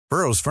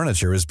Burrow's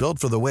furniture is built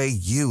for the way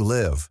you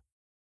live.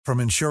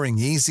 From ensuring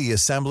easy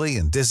assembly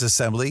and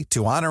disassembly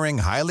to honoring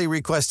highly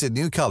requested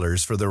new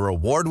colors for their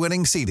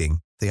award-winning seating,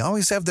 they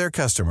always have their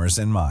customers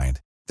in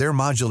mind. Their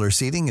modular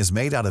seating is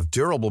made out of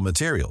durable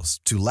materials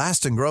to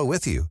last and grow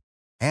with you.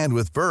 And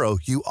with Burrow,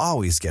 you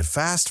always get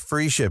fast,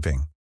 free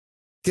shipping.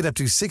 Get up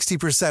to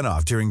 60%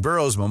 off during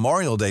Burrow's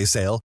Memorial Day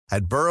sale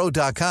at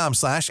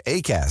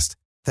burrow.com/ACAST.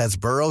 That's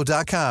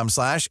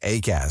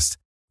burrow.com/ACAST.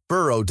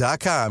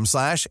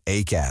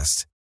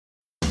 burrow.com/ACAST.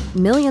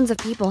 Millions of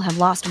people have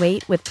lost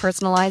weight with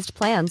personalized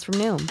plans from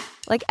Noom.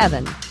 Like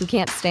Evan, who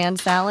can't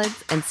stand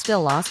salads and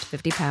still lost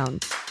 50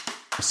 pounds.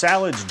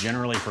 Salads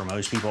generally for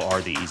most people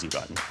are the easy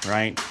button,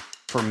 right?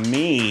 For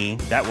me,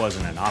 that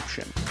wasn't an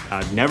option.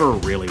 I never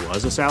really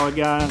was a salad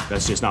guy.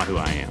 That's just not who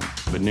I am.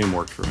 But Noom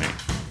worked for me.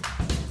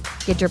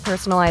 Get your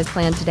personalized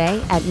plan today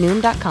at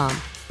Noom.com.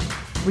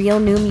 Real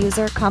Noom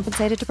user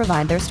compensated to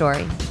provide their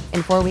story.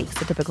 In 4 weeks,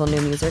 the typical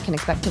Noom user can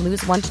expect to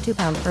lose 1 to 2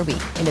 pounds per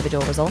week.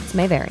 Individual results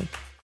may vary.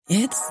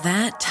 It's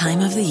that time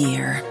of the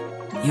year.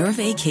 Your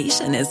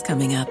vacation is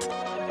coming up.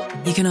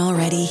 You can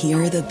already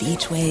hear the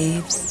beach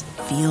waves,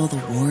 feel the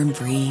warm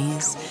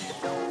breeze,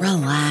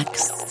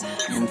 relax,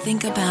 and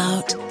think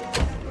about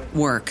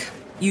work.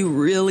 You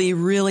really,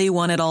 really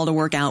want it all to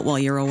work out while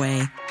you're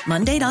away.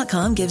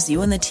 Monday.com gives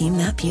you and the team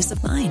that peace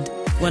of mind.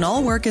 When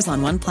all work is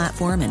on one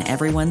platform and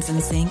everyone's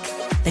in sync,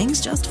 things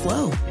just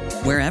flow.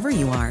 Wherever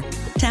you are,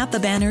 tap the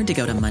banner to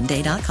go to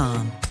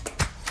Monday.com.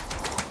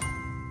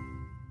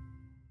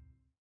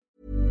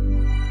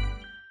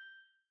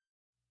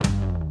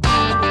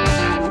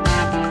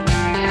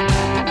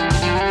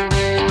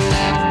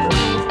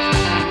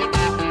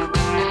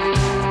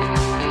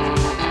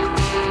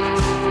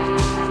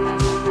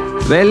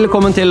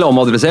 Velkommen til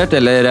Omadressert,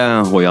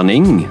 eller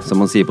Hoyaning, som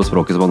man sier på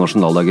språket som var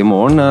nasjonaldag i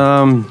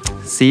morgen.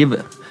 Siv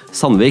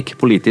Sandvik,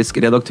 politisk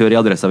redaktør i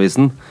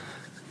Adresseavisen.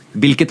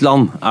 Hvilket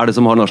land er det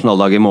som har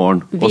nasjonaldag i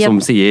morgen, og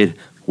som sier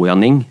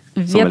Hoyaning?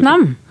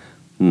 Vietnam?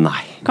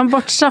 Nei.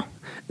 Kambodsja?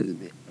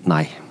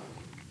 Nei.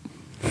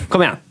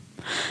 Kom igjen.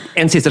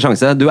 En siste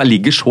sjanse. Du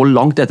ligger så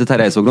langt etter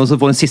Terje Eidsvåg nå, så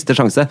får en siste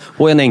sjanse.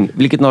 Hoyaning,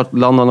 hvilket land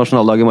har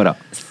nasjonaldag i morgen?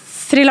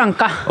 Sri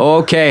Lanka.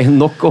 Ok,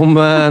 nok om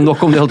det,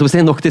 holdt jeg på å si.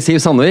 Nok til Siv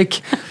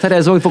Sandvik. Terje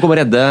Eidsvåg får komme og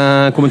redde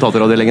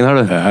kommentatoravdelingen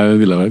her, du. Jeg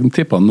ville vel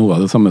tippe noe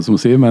av det samme som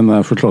Siv, men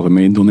jeg forstår det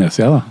med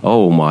Indonesia, da.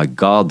 Oh my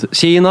god.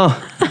 Kina!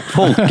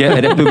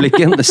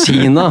 Folkerepublikken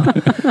Kina.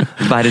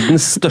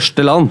 Verdens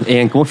største land.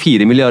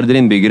 1,4 milliarder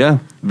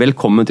innbyggere.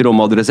 Velkommen til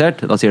Omadressert.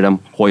 Da sier de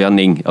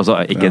Hoyaning. Altså,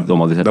 ikke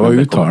Omadressert. Det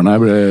var uttalen jeg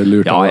ble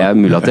lurt av. Ja, jeg er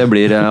mulig at jeg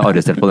blir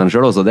arrestert på den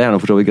selv også. Det er noe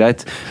for så vidt greit.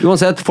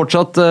 Uansett,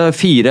 fortsatt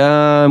 4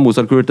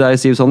 Mozart-kuler til deg,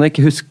 Siv Sandvik.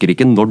 Husker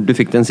ikke når du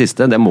fikk den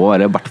siste. Det må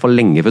være i hvert fall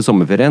lenge før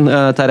sommerferien.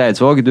 Terje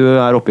Eidsvåg, du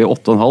er oppe i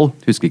 8,5.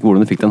 Husker ikke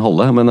hvordan du fikk den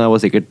halve, men det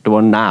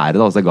var nære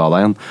da, så jeg ga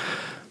deg en.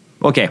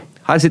 Ok,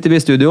 her sitter vi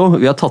i studio.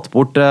 Vi har tatt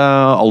bort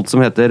alt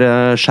som heter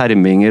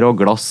skjerminger og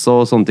glass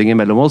og sånne ting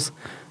imellom oss.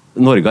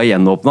 Norge har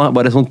gjenåpnet.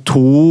 Bare sånn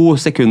 2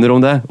 sekunder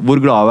om det. Hvor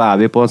glade er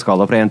vi på en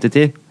skala fra 1 til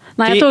 10?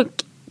 Nei, jeg tok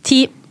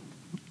 10.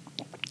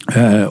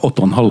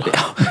 8,5.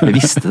 Ja, jeg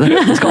visste det.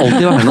 Det skal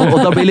alltid være noe. Og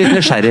da blir jeg litt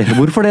nysgjerrig.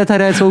 Hvorfor det,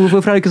 Terje?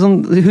 Hvorfor er du ikke sånn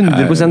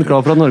 100%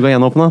 glad for at Norge har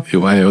gjenåpnet? Jo,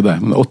 jeg er jo det.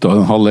 Men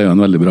 8,5 er jo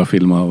en veldig bra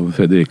film av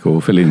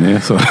Federico Fellini,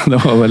 så det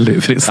var veldig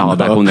fristende. Ja,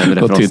 der kom den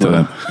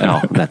referansen. Ja,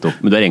 nettopp.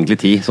 Men du er egentlig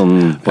 10, sånn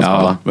på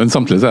skala. Ja, men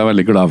samtidig så er jeg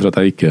veldig glad for at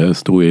jeg ikke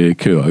sto i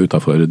køa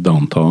utenfor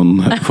downtown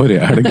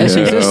forrige helg. Jeg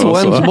synes jeg så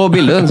en på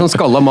bildet, en sånn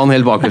skallet mann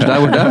helt bakerst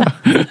der borte.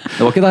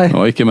 Det var ikke deg? Det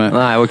var ikke meg.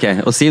 Nei, ok.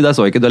 Og Siv, der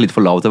så jeg ikke, du er litt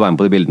for lav til å være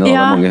med på de bildene.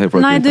 Ja,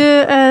 nei, du,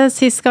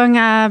 sist gang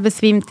jeg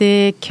besvimte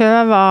i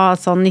kø var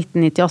sånn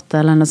 1998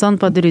 eller noe sånt,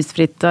 på et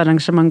rusfritt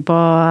arrangement på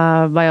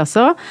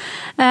Bajasso.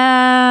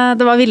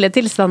 Det var ville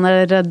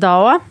tilstander da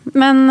også,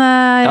 men...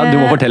 Ja,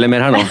 du må fortelle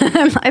mer her nå.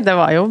 Nei, det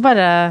var jo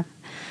bare...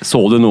 Så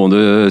du noen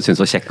du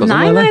syntes var kjekk og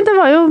sånn? Nei, det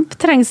var jo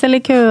trengsel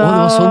i køa, det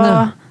var sånn,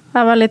 ja. Og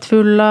jeg var litt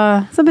full,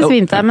 og så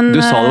besvimte jeg, men...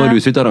 Du sa det var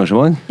rusfritt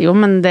arrangement? Jo,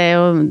 men det er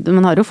jo...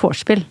 Man har jo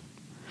vorspiel.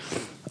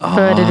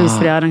 Før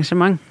rusfri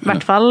arrangement. I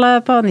hvert fall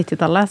på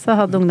 90-tallet så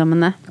hadde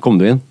ungdommen det.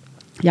 Kom du inn?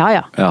 Ja.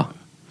 Ja.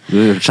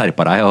 Du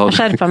skjerpa deg? Og... Jeg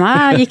skjerpa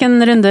meg. Gikk en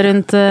runde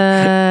rundt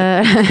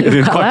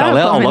rundt kvartalet,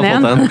 ja. Alle har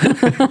fått den.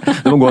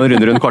 Du må gå en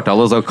runde rundt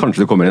kvartalet, og så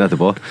kanskje du kommer inn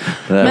etterpå.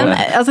 Men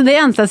altså, det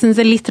eneste jeg synes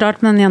er litt rart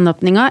med den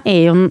gjenåpninga,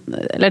 er jo,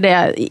 eller det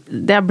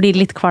jeg blir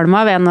litt kvalm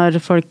av, er når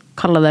folk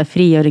kaller det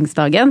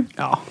frigjøringsdagen.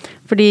 Ja.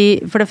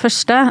 Fordi for det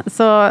første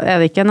så er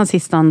det ikke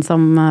nazistene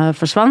som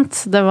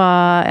forsvant, det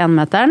var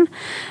 1-meteren.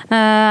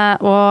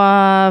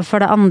 Og for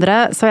det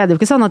andre så er det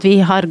jo ikke sånn at vi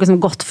har liksom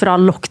gått fra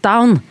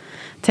lockdown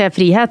til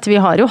frihet.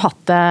 Vi har jo hatt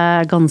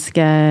det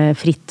ganske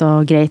fritt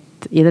og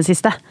greit i det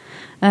siste.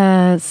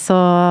 Så...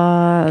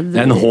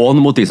 En hån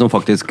mot de som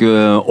faktisk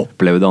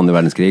opplevde andre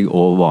verdenskrig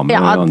og var med.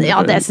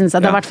 Ja, det synes jeg.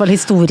 Det er i hvert fall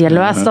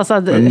historieløst. Altså.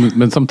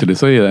 Men samtidig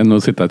så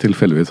nå sitter jeg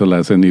tilfeldigvis og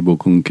leser en ny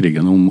bok om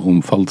krigen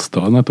om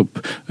Falstad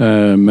nettopp.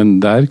 Men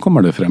der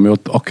kommer det frem jo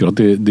at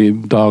akkurat de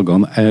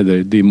dagene,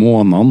 eller de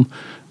månedene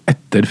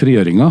etter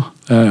frigjøringa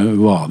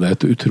var det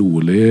et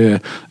utrolig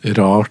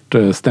rart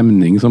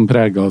stemning som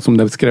preget, som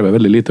det er skrevet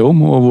veldig lite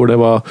om, og hvor det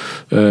var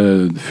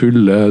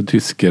fulle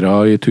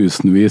tyskere i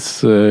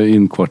tusenvis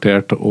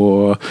innkvartert,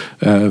 og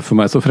for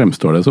meg så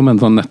fremstår det som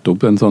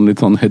nettopp en sånn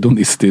litt sånn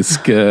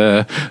hedonistisk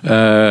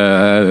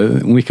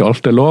om ikke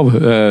alt er lov,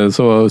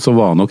 så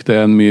var nok det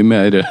en mye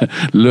mer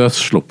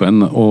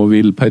løssluppen og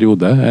vill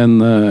periode enn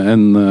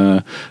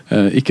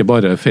ikke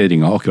bare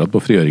feiringa akkurat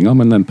på frigjøringa,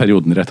 men den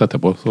perioden rett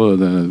etterpå, så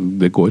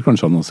det går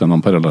kanskje an å se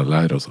noen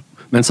paralleller her også.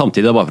 Men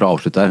samtidig, bare for å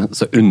avslutte her,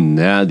 så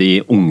unner jeg de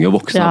unge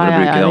voksne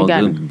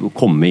å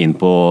komme inn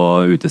på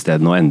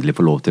utestedene og endelig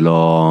få lov til å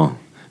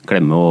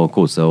klemme og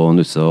kose og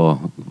nusse og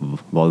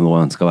hva det nå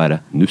skal være.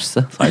 Nusse?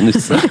 Sa jeg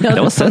nusse? Det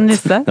var søtt.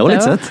 Det var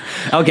litt søtt.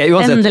 Ja, okay,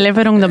 endelig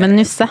for ungdommen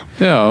nusse.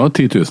 Ja, og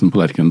 10 000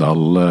 på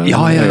Lerkendal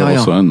er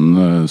også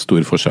en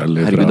stor forskjell.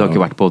 Herregud, du har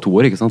ikke vært på 2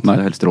 år, ikke sant? Nei.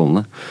 Det er helt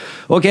strålende.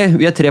 Ok,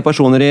 vi er 3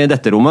 personer i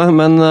dette rommet,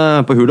 men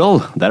på Hurdal,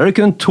 der er det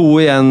kun 2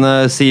 igjen,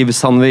 Siv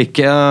Sandvik.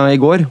 I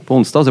går,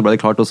 på onsdag, så ble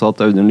det klart også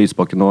at Audun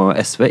Lysbakken og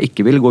SV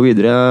ikke vil gå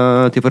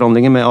videre til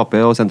forhandlinger med AP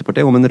og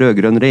Senterpartiet om en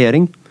rød-grønn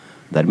regjering.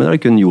 Dermed er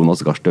det kun Jonas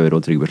Gahr Støre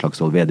og Trygve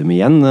Slagsvold Vedum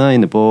igjen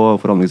inne på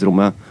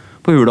forhandlingsrommet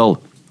på Hurdal.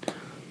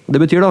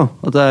 Det betyr da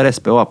at det er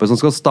SP og AP som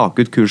skal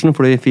stake ut kursen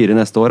for de 4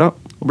 neste åra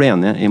og bli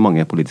enige i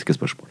mange politiske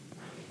spørsmål.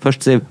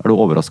 Først, Siv, er du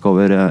overrasket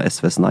over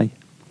SVs nei?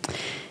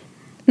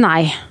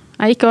 Nei,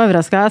 jeg er ikke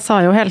overrasket. Jeg sa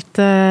jo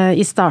helt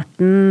i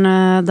starten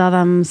da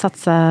de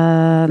satte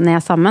seg ned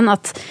sammen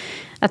at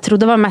jeg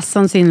trodde det var mest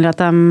sannsynlig at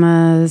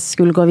de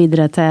skulle gå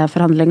videre til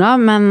forhandlinger,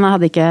 men jeg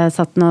hadde ikke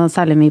satt noe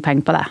særlig mye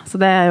penger på det. Så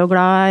det er jeg jo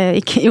glad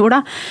jeg ikke gjorde.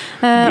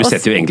 Du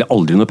setter jo egentlig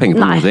aldri noe penger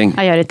på noe ting.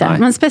 Nei, jeg gjør ikke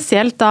det. Men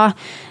spesielt da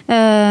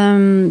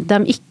de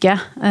ikke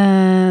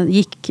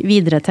gikk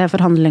videre til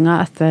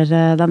forhandlinger etter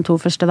de 2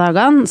 første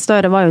dagene.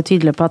 Støre var jo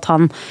tydelig på at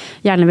han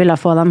gjerne ville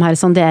få de her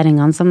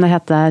sonderingene som det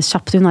heter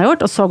kjapt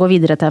unnagjort, og så gå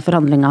videre til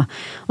forhandlinger.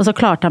 Og så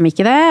klarte de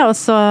ikke det, og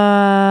så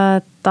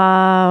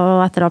og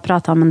etter å ha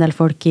pratet med en del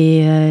folk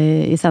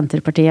i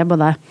Senterpartiet,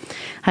 både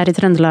her i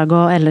Trøndelag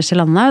og ellers i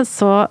landet,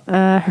 så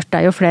hørte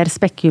jeg jo flere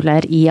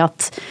spekulerer i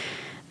at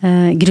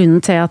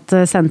grunnen til at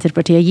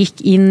Senterpartiet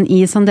gikk inn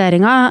i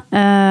sonderinga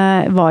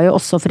var jo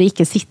også for å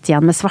ikke sitte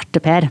igjen med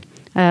svarteper,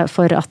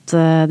 for at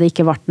det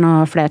ikke ble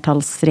noe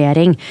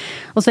flertallsregjering.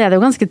 Og så er det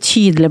jo ganske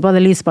tydelig, både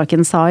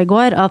Lysbakken sa i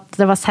går, at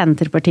det var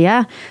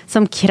Senterpartiet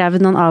som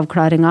krevde noen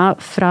avklaringer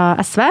fra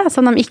SV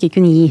som de ikke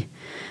kunne gi.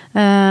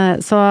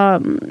 Så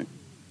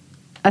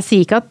jeg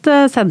sier ikke at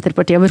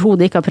Senterpartiet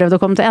overhodet ikke har prøvd å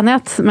komme til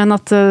enighet, men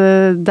at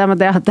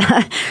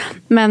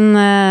men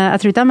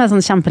jeg tror ikke de er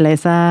sånn kjempelei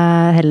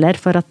seg heller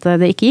for at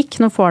det ikke gikk.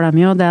 Nå får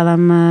de jo det de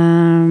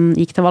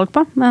gikk til valg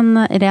på, men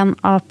ren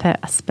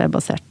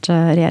AP-SP-basert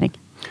regjering.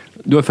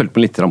 Du har følt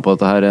med litt på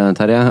dette her,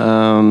 Terje.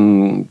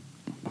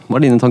 Hva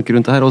er dine tanker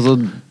rundt det her? Også,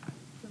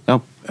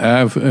 ja.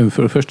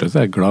 For det første så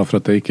er jeg glad for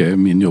at det ikke er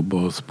min jobb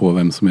å spå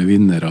hvem som er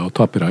vinnere og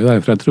tapere i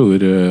det, for jeg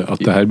tror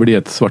at det her blir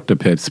et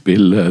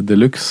svarteperspill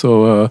deluxe,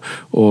 og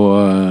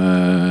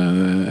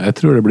jeg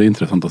tror det blir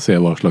interessant å se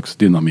hva slags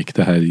dynamikk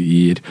det her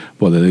gir,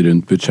 både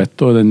rundt budsjett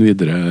og den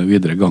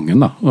videre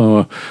gangen. Da.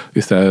 Og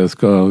hvis jeg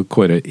skal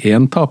kåre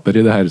én taper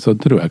i det her, så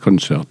tror jeg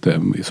kanskje at det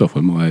i så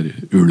fall må være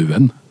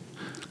ulven.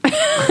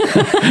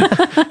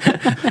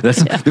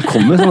 Du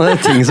kommer med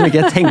sånne ting som ikke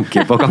jeg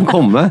tenker på kan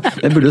komme.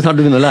 Det burde du snart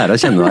begynne å lære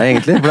å kjenne deg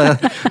egentlig, for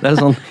det er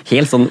sånn,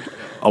 helt sånn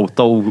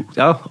out of,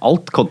 ja,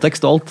 alt,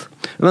 kontekst og alt.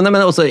 Men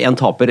også en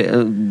taper.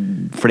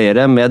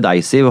 Flere med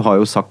deg, Siv, har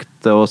jo sagt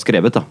og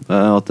skrevet da,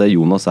 at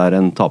Jonas er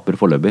en taper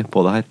foreløpig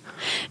på det her.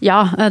 Ja,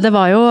 det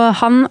var jo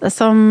han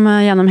som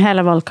gjennom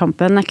hele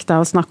valgkampen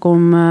nekta å snakke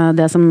om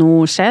det som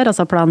nå skjer,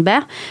 altså plan B.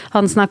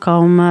 Han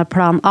snakket om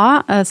plan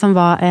A, som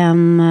var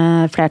en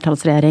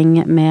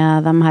flertallsregjering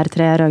med de her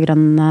 3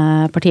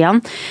 rødgrønne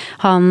partiene.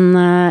 Han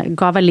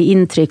ga veldig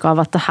inntrykk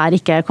av at det her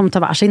ikke kom til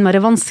å være så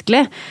innmari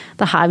vanskelig.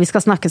 Det her vi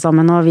skal snakke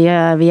sammen, og vi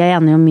er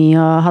enige om mye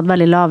og hadde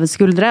veldig lave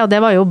skuldre, og det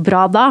var jo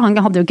bra da. Han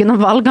hadde jo ikke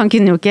noe valg, han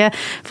kunne jo ikke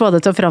få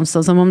det til å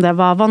framstå som om det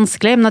var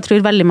vanskelig, men jeg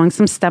tror veldig mange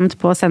som stemte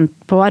på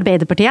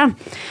Arbeiderpartiet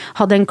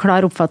hadde en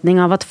klar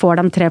oppfatning av at får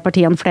de 3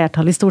 partiene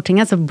flertall i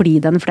Stortinget, så blir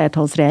det en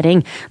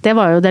flertallsregjering. Det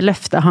var jo det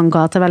løftet han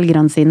ga til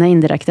velgerne sine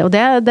indirekte, og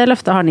det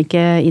løftet har han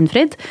ikke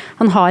innfridd.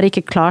 Han har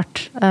ikke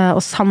klart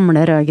å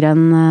samle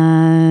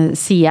rødgrønn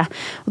side.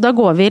 Og da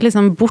går vi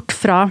liksom bort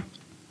fra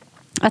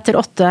etter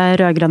 8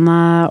 rødgrønne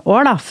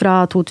år da, fra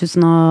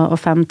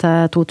 2005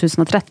 til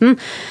 2013,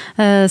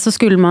 så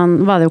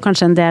var det jo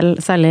kanskje en del,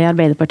 særlig i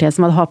Arbeiderpartiet,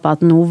 som hadde håpet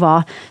at nå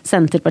var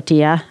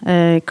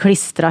Senterpartiet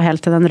klistret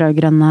helt til den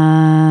rødgrønne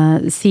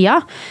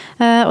siden.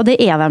 Og det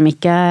er de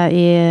ikke.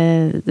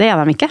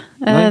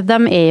 De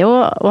er jo,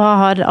 og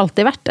har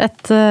alltid vært,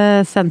 et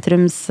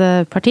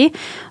sentrumsparti,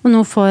 og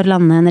nå får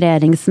landet en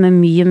regjering som er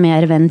mye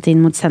mer vendt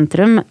inn mot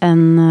sentrum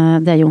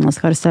enn det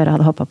Jonas Gahr Støre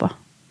hadde håpet på.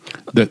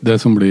 Det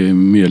som blir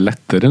mye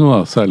lettere nå,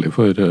 særlig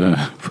for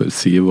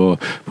Siv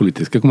og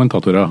politiske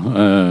kommentatorer,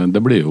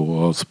 det blir jo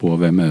å spå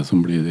hvem er det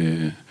som blir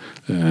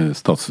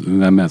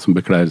hvem som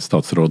beklær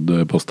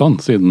statsrådpostene,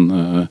 siden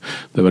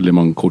det veldig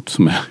mange kort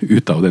som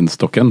ute av den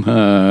stokken.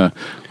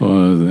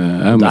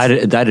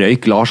 Der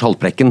røyk Lars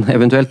Haltbrekken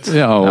eventuelt.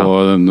 Ja,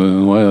 og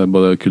nå det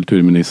både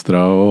kulturministre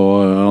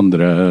og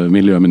andre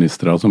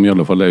miljøministre som i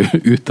alle fall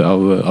ute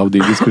av de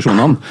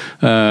diskusjonene.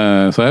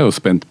 Så jeg jo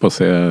spent på å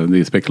se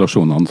de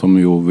spekulasjonene som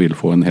jo vil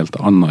få en helt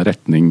annen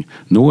retning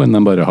nå enn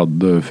de bare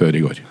hadde før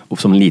i går. Og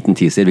som en liten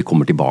teaser, vi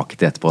kommer tilbake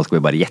til etterpå, skal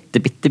vi bare gjette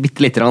bitte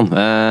litt,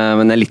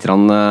 men litt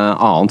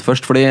annet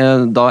først, fordi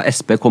da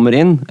SP kommer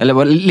inn, eller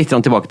bare litt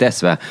tilbake til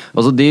SV,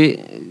 altså de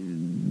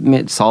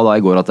sa da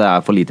i går at det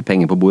for lite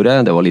penger på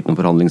bordet, det var litt noen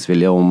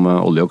forhandlingsvilje om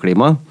olje og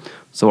klima,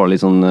 så var det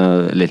litt sånn,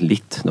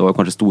 det var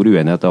kanskje stor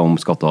uenighet om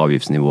skatte- og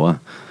avgiftsnivået.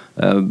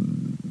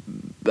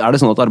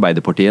 Det sånn at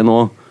Arbeiderpartiet nå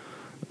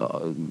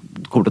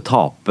kommer til å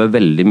tape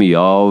veldig mye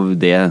av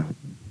det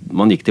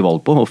man gikk til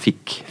valg på og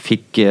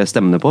fikk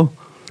stemmene på?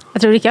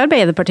 Jeg tror ikke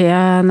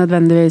Arbeiderpartiet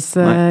nødvendigvis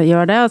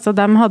gjør det. Altså,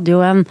 de hadde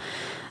jo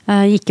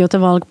gikk jo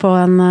til valg på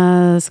en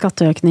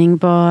skatteøkning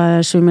på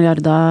 7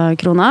 milliarder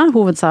kroner,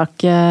 hovedsak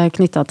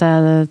knyttet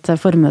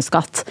til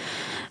formuesskatt.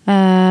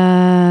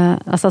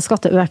 Altså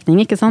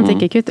skatteøkning, ikke sant?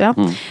 Ikke kutt, ja.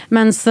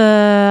 Mens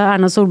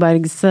Erna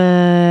Solbergs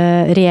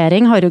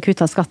regjering har jo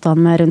kuttet skattene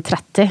med rundt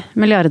 30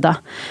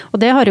 milliarder. Og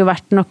det har jo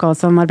vært noe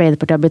som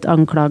Arbeiderpartiet har blitt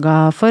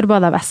anklaget for,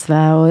 både av SV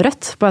og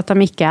Rødt, på at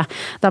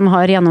de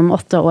har gjennom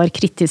 8 år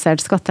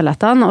kritisert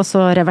skattelettene, og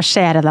så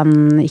reverserer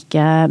de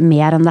ikke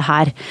mer enn det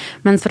her.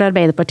 Mens for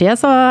Arbeiderpartiet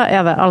så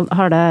er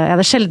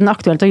det sjelden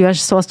aktuelt å gjøre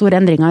så store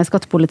endringer i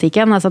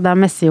skattepolitikken. Altså de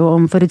messer jo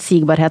om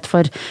forutsigbarhet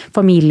for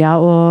familier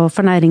og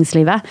for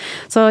næringslivet.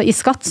 Så i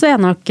skatt så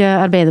nok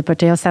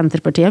Arbeiderpartiet og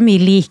Senterpartiet mye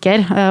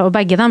likere, og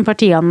begge de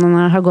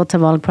partiene har gått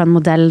til valg på en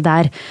modell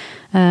der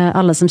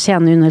alle som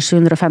tjener under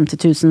 750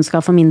 000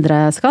 skal få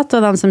mindre skatt,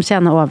 og de som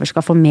tjener over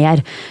skal få mer.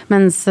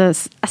 Mens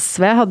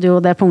SV hadde jo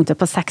det punktet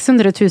på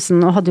 600 000,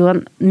 og hadde jo en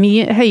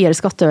mye høyere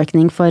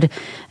skatteøkning for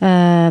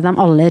de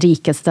aller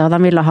rikeste, og de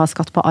ville ha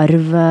skatt på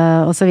arv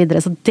og så videre.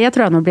 Så det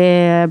tror jeg nå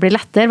blir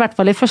lettere, i hvert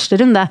fall i første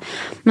runde.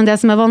 Men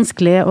det som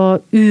vanskelig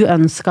og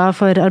uønsket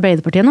for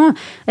Arbeiderpartiet nå,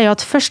 jo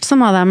at først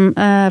så må de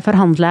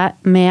forhandle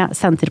med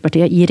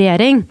Senterpartiet i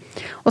regjering,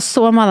 og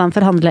så må de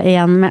forhandle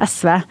igjen med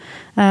SV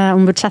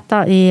om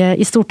budsjettet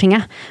i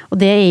Stortinget. Og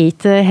det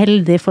ikke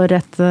heldig for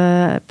et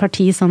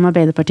parti som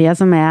Arbeiderpartiet,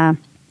 som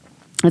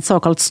et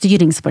såkalt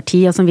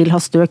styringsparti, og som vil ha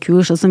stø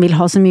kurs, og som vil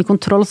ha så mye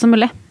kontroll som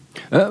mulig.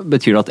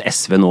 Betyr det at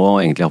SV nå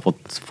egentlig har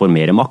får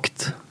mer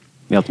makt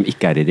med at de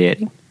ikke i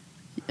regjering?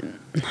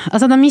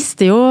 Altså, de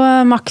mister jo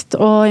makt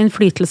og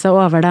innflytelse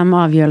over de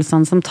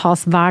avgjørelsene som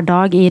tas hver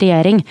dag i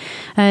regjering.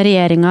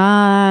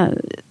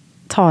 Regjeringen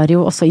tar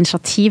jo også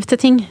initiativ til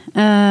ting.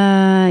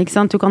 Ikke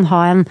sant? Du kan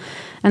ha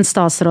en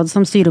statsråd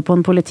som styrer på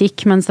en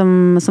politikk, men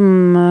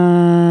som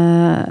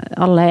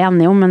alle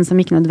enige om, men som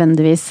ikke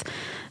nødvendigvis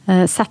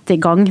setter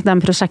i gang de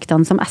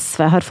prosjektene som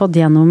SV har fått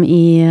gjennom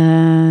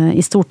i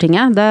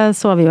Stortinget. Det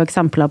så vi jo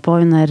eksempler på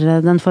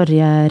under den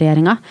forrige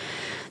regjeringen.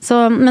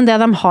 Men det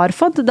de har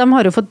fått, de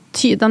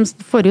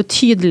får jo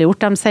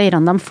tydeliggjort de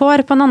seirene de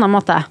får på en annen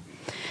måte.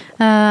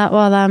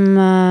 Og de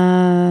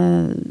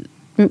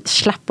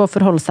slipper å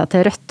forholde seg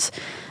til Rødt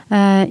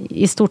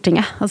i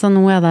Stortinget. Altså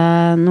nå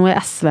er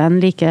SV en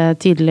like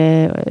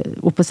tydelig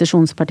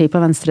opposisjonsparti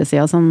på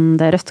venstresida som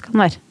det Rødt kan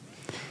være.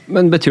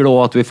 Men betyr det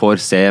også at vi får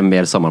se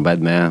mer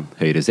samarbeid med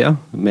høyresida,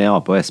 med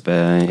Ap og Sp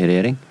i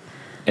regjering,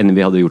 enn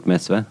vi hadde gjort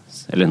med SV?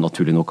 Eller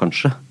naturlig nok,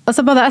 kanskje?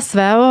 Altså både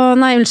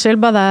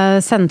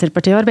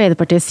Senterpartiet og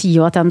Arbeiderpartiet sier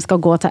jo at de skal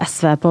gå til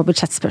SV på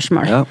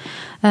budsjettspørsmål. Ja.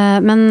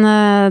 Men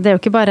det jo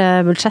ikke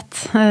bare budsjett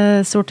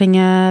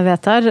Stortinget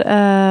vedtar,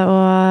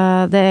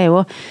 og det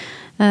jo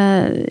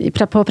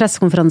på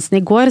pressekonferansen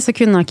i går så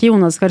kunne ikke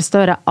Jonas Gahr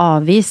Støre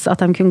avvise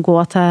at de kunne gå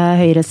til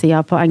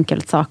høyresida på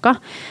enkeltsaker.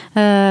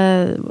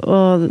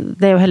 Og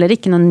det jo heller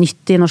ikke noe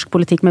nytt i norsk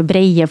politikk med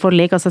breie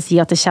forlik, altså si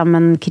at det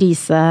kommer en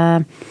krise,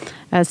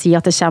 si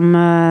at det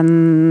kommer en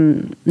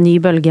ny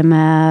bølge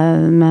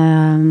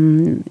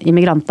med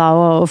immigranter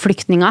og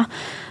flyktninger.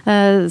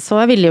 Så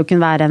vil det jo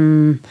kunne være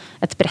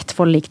et bredt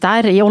forlik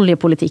der. I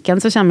oljepolitikken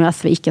så kommer jo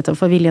SV ikke til å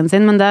få viljen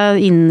sin, men det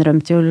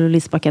innrømte jo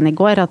Lysbakken i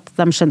går, at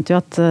de skjønte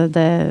jo at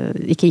det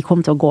ikke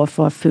kom til å gå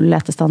for full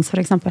etterstans,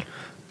 for eksempel.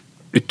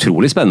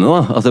 Utrolig spennende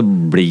da, at det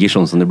blir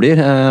sånn som det blir,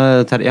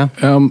 Terje.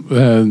 Ja,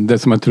 det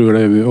som jeg tror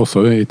det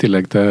også, i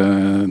tillegg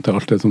til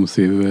alt det som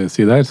Siv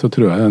sier der, så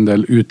tror jeg en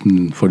del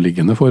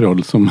utenforliggende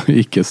forhold som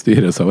ikke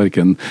styres av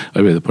hverken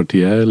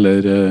Arbeiderpartiet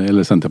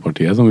eller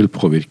Senterpartiet, som vil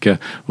påvirke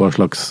hva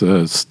slags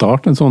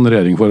start en sånn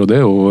regjering får, og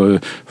det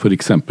jo for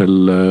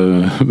eksempel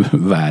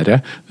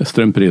været,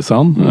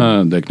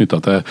 strømprisene, det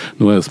knyttet til,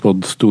 nå det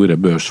spådd store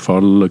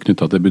børsfall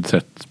knyttet til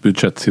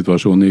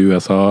budsjettsituasjonen i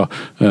USA,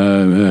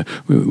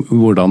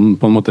 hvordan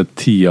på en måte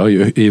tida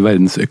i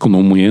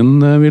verdensøkonomien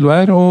vil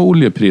være, og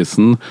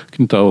oljeprisen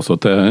knyttet også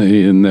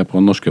ned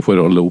på norske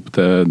forhold opp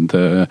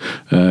til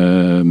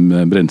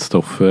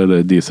brennstoff,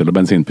 diesel- og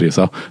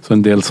bensinpriser. Så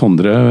en del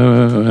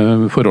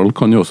sånne forhold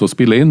kan jo også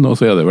spille inn, og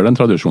så det vel en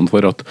tradisjon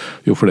for at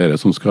jo flere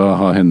som skal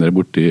ha hender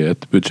borti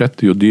et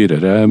budsjett, jo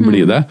dyrere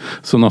blir det.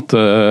 Sånn at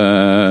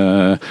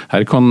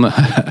her kan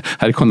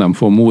de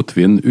få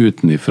motvind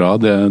utenifra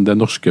det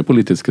norske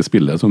politiske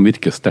spillet som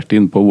virker sterkt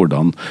inn på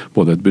hvordan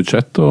både et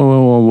budsjett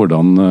og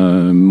hvordan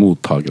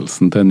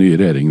mottagelsen til en ny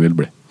regjering vil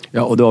bli.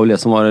 Ja, og det var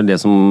vel det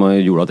som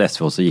gjorde at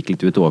SV også gikk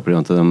litt ut over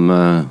at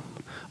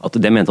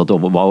de mente at det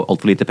var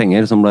alt for lite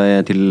penger som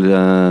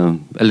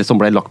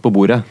ble lagt på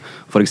bordet,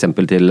 for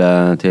eksempel til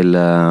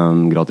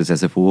gratis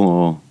SFO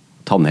og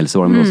tannhelse,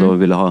 hvor de også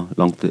ville ha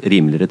langt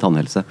rimeligere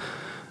tannhelse.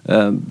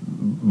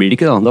 Blir det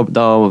ikke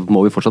da må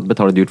vi fortsatt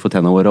betale dyrt for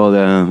tennene våre, og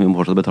vi må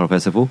fortsatt betale for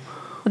SFO.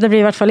 Det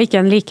blir i hvert fall ikke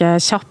en like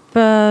kjapp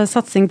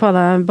satsing på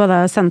det.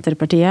 Både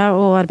Senterpartiet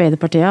og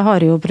Arbeiderpartiet har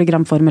jo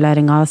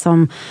programformuleringer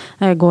som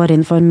går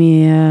inn for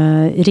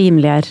mye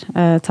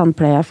rimeligere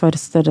tannpleie for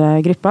større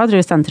grupper. Jeg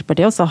tror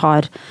Senterpartiet også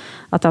har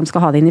at de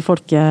skal ha det inn i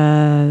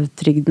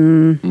folketrygden.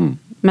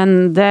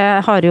 Men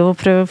det har jo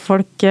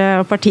folk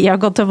og partier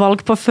gått til valg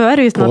på før,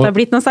 uten at det har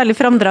blitt noe særlig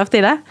framdraft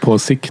i det. På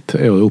sikt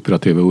jo det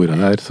operative ordet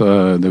der, så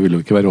det vil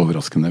jo ikke være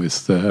overraskende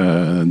hvis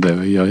det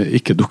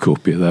ikke dukker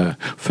opp i det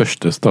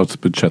første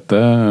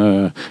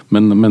statsbudsjettet.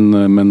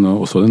 Men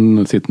også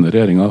den sittende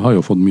regjeringen har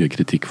jo fått mye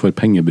kritikk for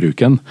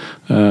pengebruken.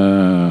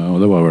 Og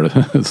det var vel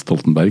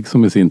Stoltenberg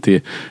som i sin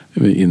tid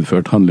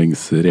innført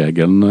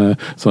handlingsregelen.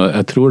 Så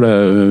jeg tror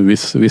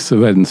hvis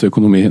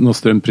verdensøkonomien og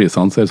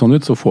strømprisene ser sånn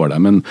ut, så får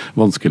de en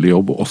vanskelig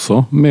jobb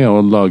også med å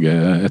lage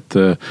et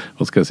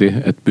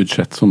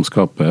budsjett som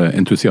skaper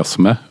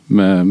entusiasme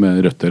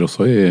med røtter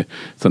også i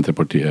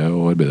Senterpartiet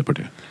og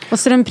Arbeiderpartiet. Og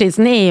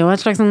strømprisen jo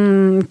et slags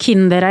sånn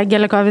kinderegg,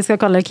 eller hva vi skal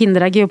kalle det.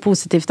 Kinderegg jo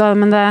positivt da,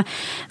 men det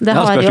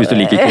har jo... Hvis du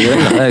liker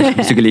kinderegg.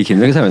 Hvis du ikke liker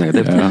kinderegg, så det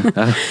negativt.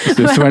 Ja. Hvis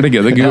du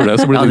svelger det gule,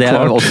 så blir det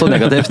klart. Det også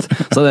negativt.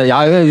 Så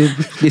jeg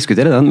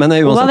diskuterer den, men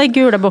uansett. Og den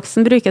gule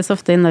boksen brukes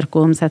ofte i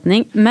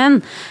narkoomsetning, men...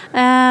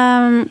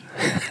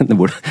 Det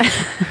burde...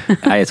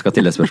 Jeg skal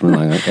til det spørsmålet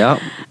en gang. Ja.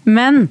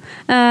 Men...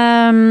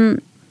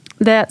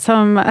 det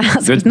som...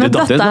 Nå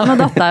datt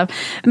jeg.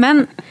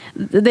 Men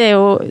det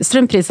jo...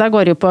 Strømpriser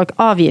går jo på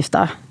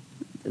avgifter.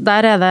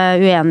 Der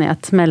det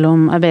uenighet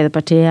mellom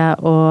Arbeiderpartiet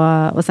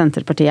og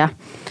Senterpartiet.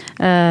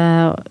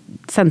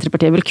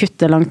 Senterpartiet vil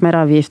kutte langt mer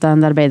avgifter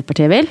enn det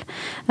Arbeiderpartiet vil.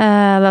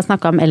 Da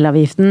snakket om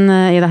elavgiften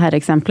i dette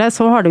eksempelet.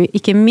 Så har du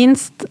ikke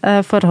minst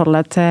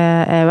forholdet til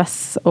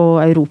EØS og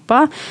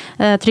Europa.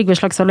 Trygve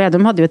Slagsvold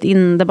Vedum hadde jo et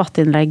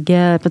debattinnlegg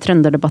på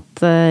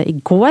Trønderdebatt i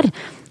går.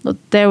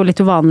 Det jo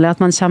litt uvanlig at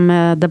man kommer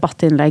med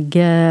debattinnlegg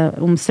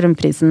om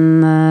strømprisen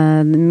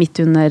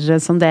midt under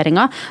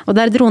sonderingen. Og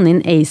der dro han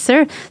inn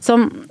Acer,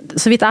 som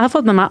så vidt jeg har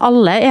fått med meg,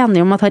 alle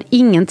enige om at har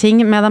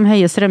ingenting med de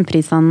høye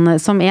strømprisene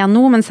som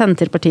nå, men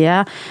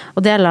Senterpartiet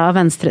og deler av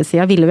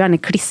venstresiden vil jo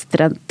gjerne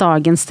klistre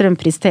dagens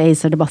strømpris til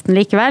Acer-debatten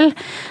likevel.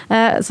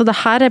 Så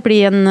det her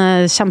blir en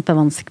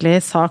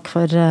kjempevanskelig sak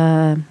for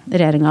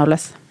regjeringen å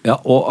løse. Ja,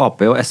 og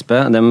Ap og Sp,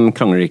 de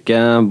krangler ikke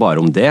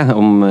bare om det,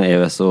 om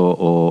EØS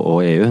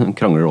og EU. De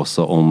krangler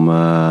også om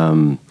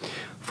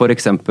for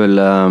eksempel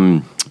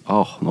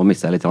nå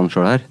mistet jeg litt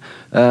selv her.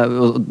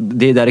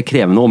 De der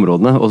krevende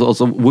områdene.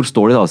 Også, hvor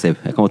står de da, Siv?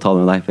 Jeg kan jo ta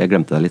det med deg, for jeg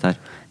glemte det litt her.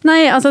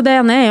 Nei, altså det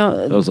ene jo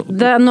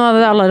noe av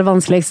det aller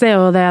vanskeligste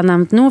jo det jeg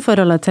nevnte nå,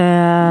 forholdet til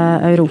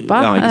Europa.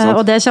 Ja,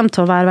 og det kommer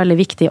til å være veldig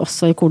viktig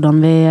også i hvordan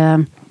vi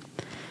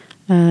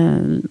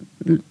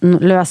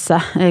løse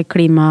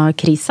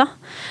klimakrisa.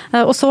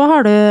 Og så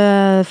har du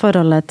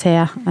forholdet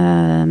til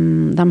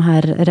de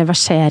her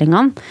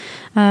reverseringene.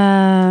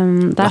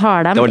 Der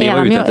har de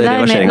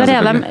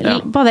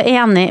både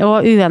enig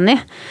og uenig.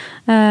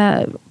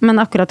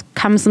 Men akkurat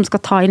hvem som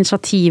skal ta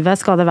initiativet,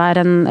 skal det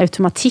være en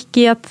automatikk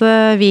i at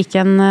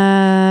Viken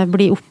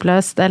blir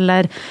oppløst,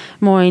 eller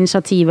må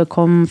initiativet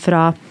komme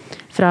fra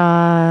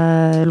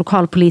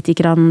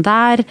lokalpolitikerne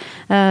der.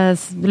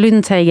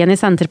 Lundteigen i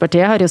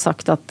Senterpartiet har jo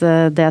sagt at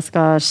det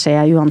skal skje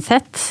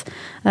uansett,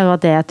 og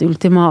at det et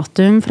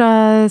ultimatum fra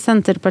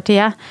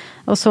Senterpartiet.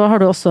 Og så har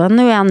du også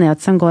en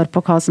uenighet som går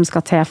på hva som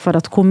skal til for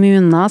at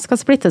kommuner skal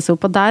splittes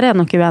opp, og der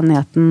nok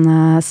uenigheten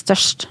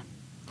størst.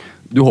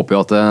 Du håper jo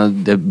at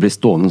det blir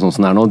stående sånn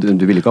som det nå.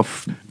 Du vil ikke ha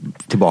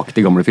tilbake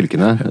til gamle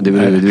fylkene. Du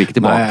vil ikke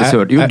tilbake til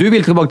Sør... Jo, du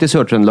vil tilbake til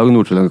Sør-Trøndelag og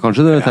Nord-Trøndelag,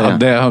 kanskje? Ja,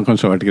 det har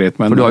kanskje vært greit,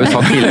 men... For du har jo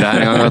sagt tidligere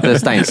her en gang at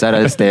Steinkjer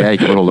et sted jeg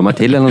ikke forholder meg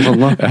til, eller noe sånt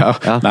da.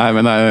 Ja. Nei,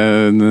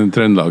 men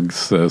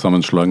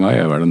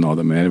Trøndelagssammenslåingen vel noe av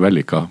det mer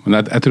vellykket. Men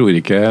jeg tror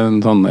ikke en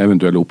sånn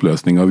eventuell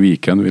oppløsning av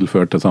Viken vil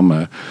føre til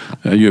samme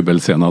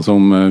jubelscener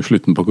som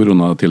slutten på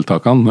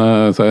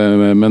koronatiltakene.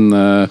 Men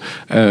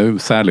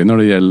særlig når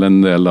det gjelder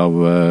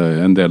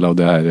en del av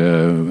det her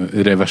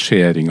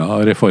reverseringen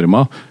av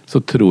reformer, så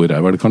tror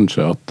jeg vel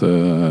kanskje at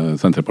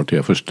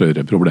Senterpartiet får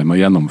større problemer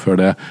å gjennomføre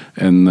det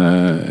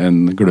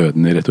enn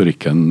gløden i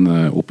retorikken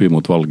opp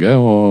imot valget,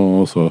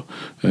 og også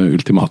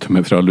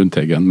ultimatumet fra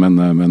Lundteigen.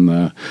 Men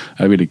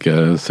jeg vil ikke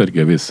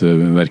sørge hvis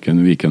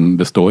hverken Viken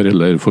består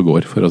eller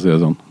forgår, for å si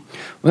det sånn.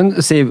 Men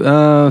Siv,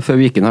 før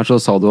vi gikk inn her så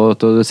sa du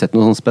at du hadde sett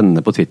noe sånn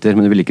spennende på Twitter,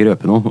 men du ville ikke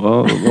røpe noe.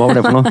 Hva var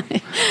det for noe?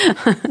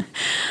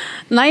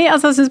 Nei,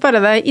 altså jeg synes bare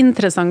det er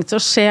interessant å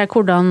se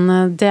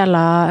hvordan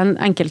deler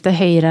enkelte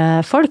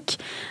Høyre-folk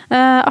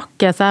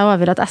akker seg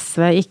over at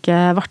SV ikke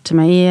ble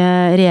med i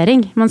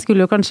regjering. Man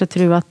skulle jo kanskje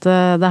tro at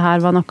det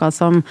her var noe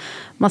som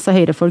masse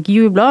Høyre-folk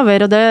jublet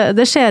over, og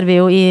det ser vi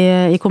jo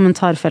i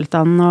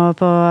kommentarfeltene og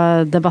på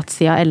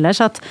debattsida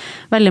ellers, at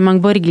veldig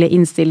mange borgerlig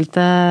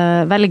innstilte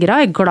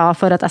velgere er glad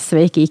for at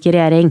SV ikke gikk i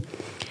regjering.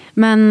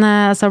 Men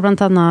så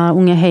blant annet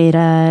unge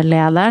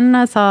Høyre-lederen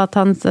sa at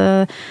han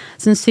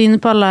synes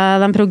synd på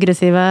alle de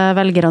progressive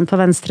velgerne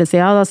på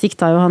venstresida, da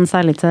sikta jo han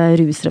særlig til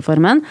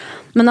rusreformen.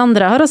 Men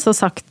andre har også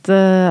sagt,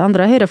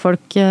 andre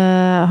Høyre-folk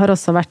har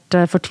også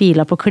vært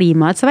fortvilet på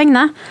klimaets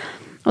vegne.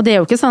 Og det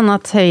er jo ikke sånn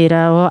at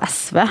Høyre og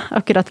SV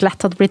akkurat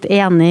lett hadde blitt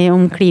enige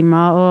om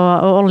klima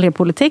og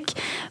oljepolitikk,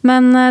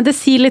 men det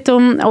sier litt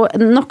om, og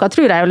noe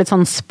tror jeg er jo litt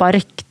sånn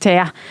spark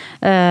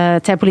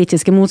til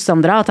politiske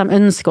motstandere, at de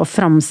ønsker å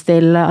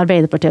framstille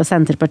Arbeiderpartiet og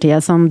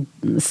Senterpartiet som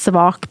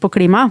svak på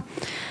klima.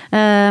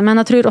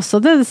 Men jeg tror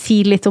også det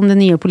sier litt om det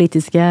nye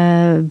politiske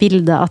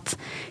bildet, at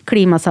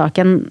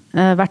klimasaken,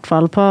 i hvert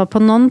fall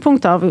på noen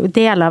punkter av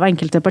deler av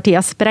enkelte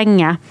partier,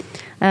 sprenger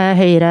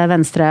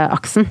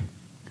Høyre-Venstre-aksen.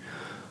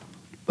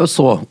 Og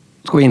så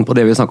skal vi inn på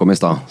det vi snakket om i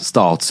stad,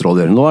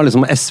 statsråder. Nå er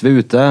liksom SV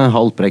ute,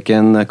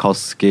 Haltbrekken,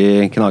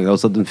 Kaski, Knagre,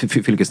 også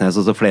Fylkesnes,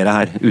 og så flere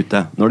her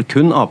ute. Nå er det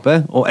kun AP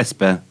og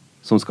SP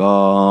som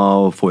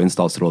skal få inn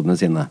statsrådene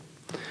sine.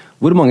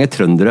 Hvor mange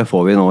trøndere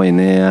får vi nå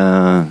inn i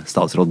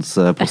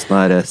statsrådsposten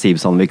her?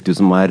 Siv Sandvik, du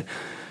som er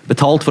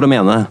betalt for å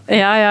mene.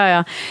 Ja.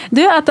 Du,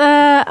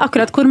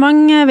 akkurat hvor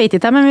mange vet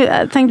ikke, men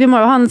jeg tenkte vi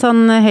må jo ha en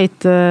sånn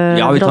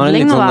høytrodling. Ja, vi tar en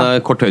litt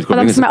sånn kort høytrodling. På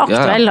dem som er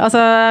aktuelle. Ja.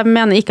 Altså, jeg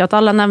mener ikke at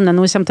alle nevner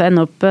nå kommer til å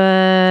ende opp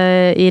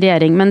i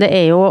regjering, men det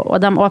er jo,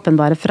 og de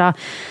åpenbare fra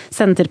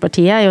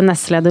Senterpartiet er jo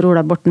nestleder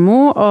Ola Borten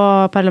Moe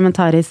og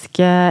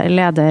parlamentarisk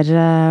leder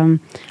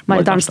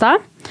Marit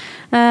Arnstad.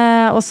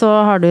 Og så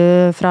har du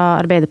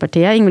fra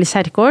Arbeiderpartiet Ingvild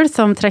Kjerkol,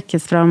 som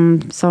trekkes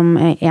fram som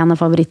en av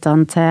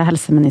favorittene til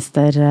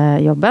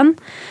helseministerjobben.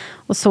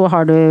 Og så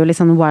har du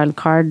liksom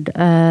wildcard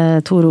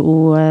Tore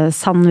O.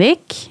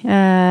 Sandvik,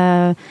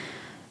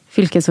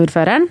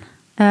 fylkesordføreren.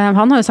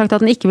 Han har jo sagt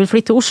at han ikke vil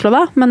flytte til Oslo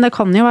da, men det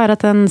kan jo være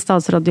at en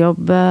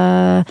statsrådjobb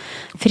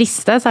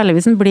frister, særlig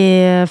hvis han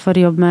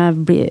får jobb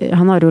med,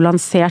 han har jo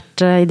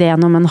lansert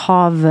ideen om en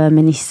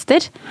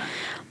havminister.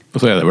 Og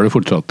så er det vel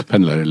fortsatt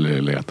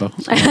pendlerleiligheter.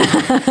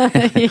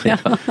 Ja.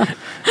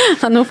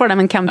 Nå får de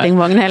en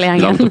campingvogn hele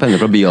gjengen. Langt å pendle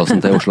fra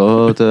Byåsen til Oslo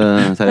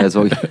til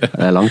Eidsvåg. Det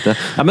er langt det.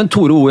 Ja, men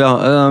Tore O, ja.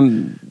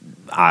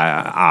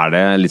 Er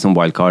det liksom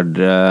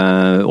wildcard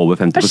over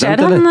 50%?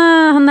 Eller?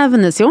 Han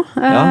nevnes jo.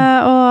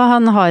 Ja. Og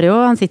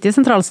han sitter i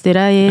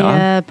sentralstyret i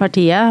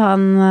partiet.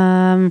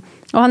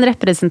 Og han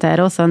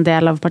representerer også en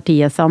del av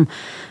partiet som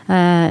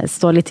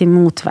står litt i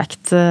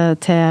motvekt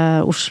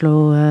til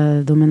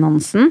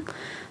Oslo-dominansen.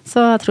 Så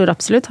jeg tror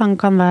absolutt han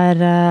kan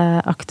være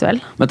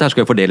aktuell. Men dette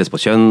skal jo fordeles på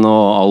kjønn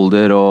og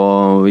alder,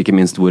 og ikke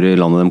minst hvor i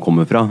landet de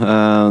kommer fra.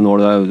 Nå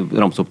er det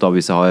ramset opp da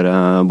hvis vi har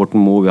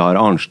Borten Moe, vi har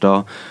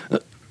Arnstad,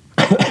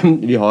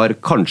 vi har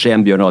kanskje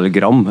en Bjørn Arild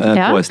Gram,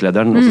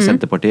 KS-lederen, også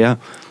Senterpartiet,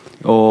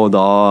 og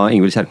da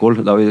Ingvild Kjerkol.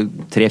 Da har vi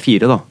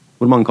 3-4 da.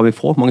 Hvor mange kan vi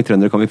få? Hvor mange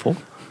trøndere kan vi få?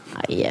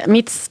 Nei,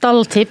 mitt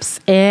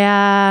stalltips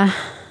er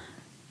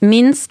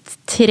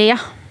minst 3.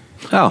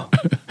 Ja.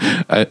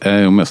 Jeg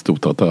er jo mest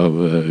opptatt av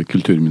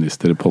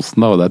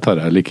kulturministerposten, og der tar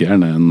jeg like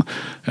gjerne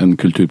en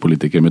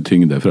kulturpolitiker med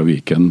tyngde fra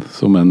Viken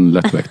som en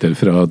lettvekter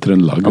fra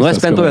Trøndelag. Nå er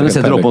jeg spent på hvem vi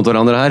setter opp mot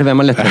hverandre her.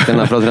 Hvem er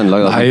lettvekteren fra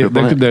Trøndelag?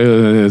 Nei,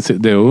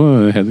 det er jo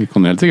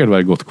kan helt sikkert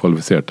være godt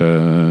kvalifiserte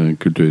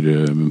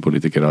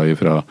kulturpolitikere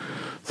fra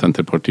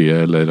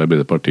Senterpartiet eller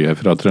Arbeiderpartiet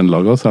fra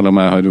Trøndelag, selv om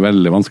jeg har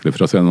veldig vanskelig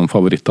for å se noen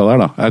favoritter der.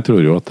 Da. Jeg tror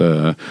jo at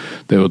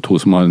det er jo to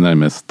som har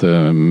nærmest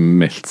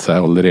meldt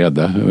seg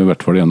allerede, i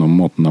hvert fall gjennom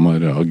måten de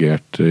har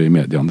agert i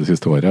mediene det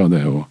siste året. Og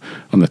det er jo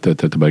Anette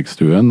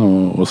Trettebergstuen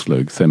og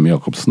Åslaug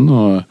Sem-Jacobsen,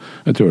 og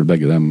jeg tror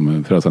begge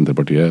dem fra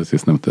Senterpartiet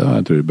sistnevnte,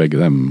 jeg tror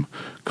begge dem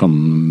kan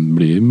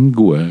bli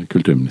gode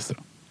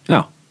kulturministre.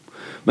 Ja.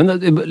 Men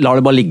lar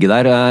det bare ligge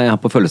der. Jeg har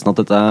på følelsen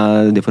at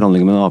de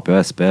forhandlingene med Ap og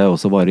SP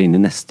også varer inn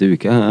i neste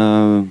uke.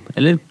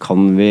 Eller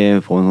kan vi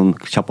få en sånn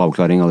kjapp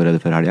avklaring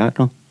allerede før helga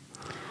her?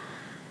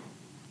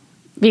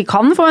 Vi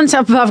kan få en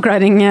kjapp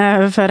avklaring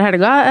før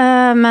helga,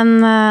 men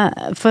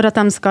for at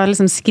de skal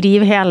liksom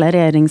skrive hele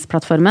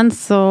regjeringsplattformen,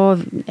 så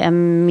er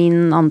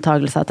min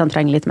antagelse at de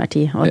trenger litt mer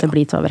tid, og at det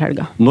blir til over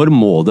helga. Når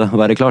må det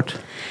være klart?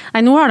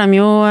 Nei, nå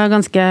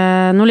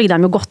ligger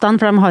de jo godt an,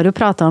 for de har jo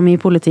pratet om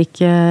mye politikk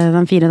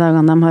de 4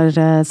 dagene de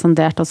har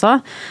sondert også,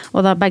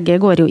 og da begge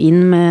går jo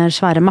inn med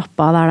svære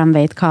mapper der de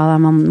vet hva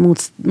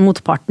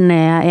motparten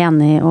er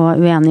enig og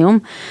uenig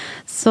om.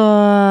 Så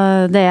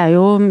det er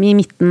jo i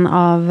midten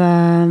av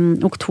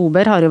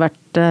oktober har jo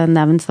vært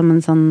nevnt som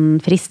en sånn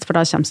frist, for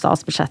da kommer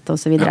statsbudsjettet og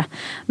så videre.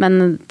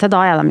 Men til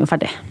da er de jo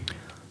ferdig.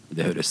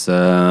 Det høres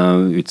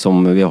ut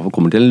som vi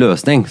kommer til en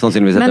løsning,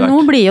 sannsynligvis etter hvert. Men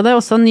nå blir jo det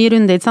også en ny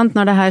runde, ikke sant,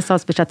 når det her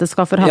statsbudsjettet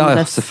skal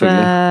forhandles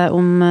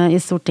om i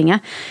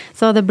Stortinget.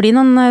 Så det blir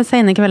noen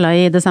sene kvelder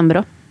i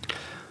desember også.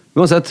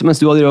 Uansett, mens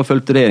du har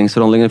fulgt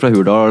regjeringsforhandlinger fra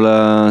Hurdal,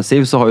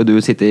 Siv, så har jo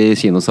du sittet i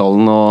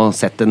kinosalen og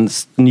sett den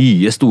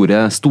nye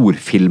store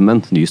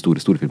filmen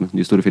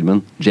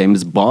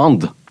James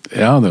Bond.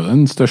 Ja, det er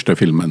den største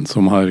filmen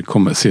som har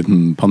kommet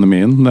siden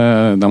pandemien.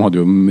 De hadde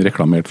jo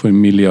reklamert for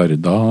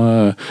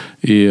milliarder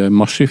i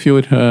mars i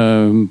fjor,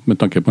 med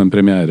tanke på en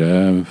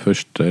premiere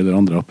 1. eller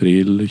 2.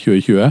 april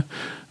 2020.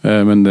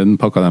 Men den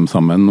pakket dem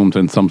sammen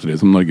omtrent samtidig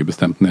som Norge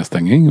bestemte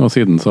nedstenging, og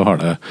siden så har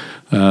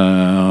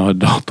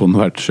datoen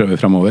vært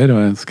skjøvet fremover,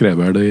 og jeg skrev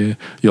vel i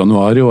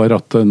januar i år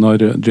at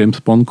når James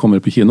Bond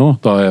kommer på kino,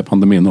 da er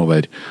pandemien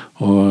over.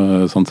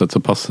 Og sånn sett så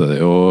passer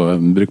det jo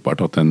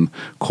brukbart at den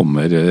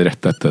kommer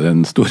rett etter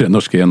den store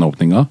norske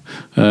gjenåpninga.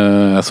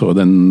 Jeg så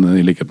den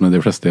i likhet med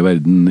de fleste i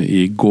verden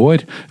i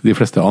går. De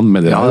fleste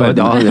anmeldere i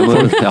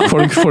verden.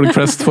 Folk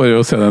flest får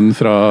jo se den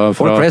fra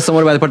Folk flest, som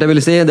Arbeiderpartiet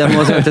vil si, det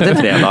må vi vente til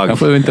fredag.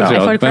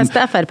 Folk flest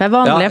er FRP,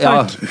 vanlige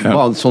folk.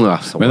 Ja. Sånn, ja.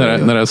 Men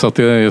når jeg satt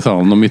i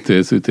salen og midt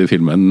ute i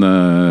filmen,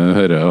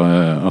 hører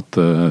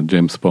at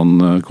James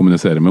Bond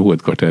kommuniserer med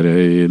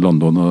hovedkvarteret i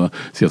London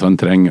og sier at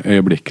han trenger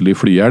øyeblikkelig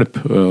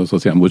flyhjelp, og så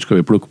sier han, hvor skal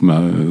vi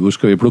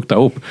plukke deg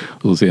opp?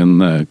 Og så sier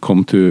han,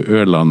 kom til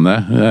Ørland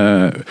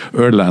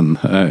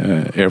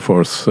Air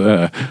Force.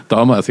 Da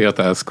må jeg si at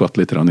jeg skvatt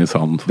litt i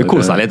salen. Du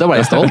koser deg litt og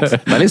ble stolt.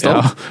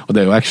 Ja, og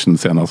det er jo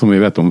actionscener som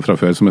vi vet om fra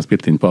før, som er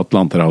spilt inn på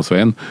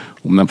Atlanterhavsveien.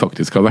 Om de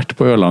faktisk har vært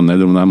på Ørland,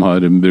 eller om de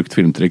har brukt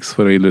filmtriks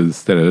for å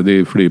illustrere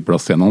de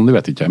flyplassscenene, det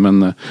vet ikke jeg,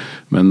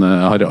 men det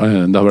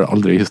har vel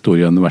aldri i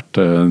historien vært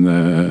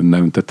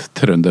nevnt et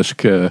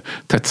trøndersk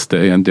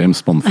tettsted i en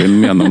James Bond-film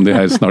gjennom de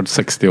her snart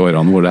 60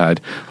 årene, hvor det her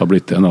har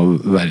blitt en av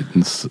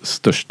verdens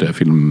største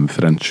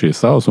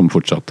filmfranchiser, og som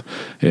fortsatt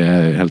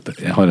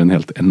har en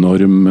helt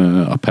enorm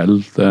appell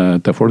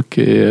til folk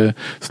i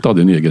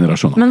stadig nye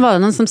generasjoner. Men var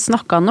det noen som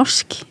snakket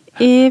norsk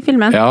i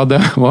filmen? Ja,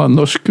 det var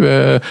norsk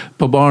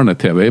på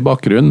barne-TV i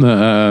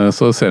bakgrunnen.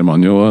 Så ser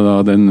man jo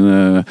da den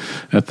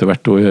etter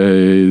hvert, og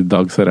i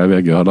dag ser jeg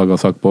VG har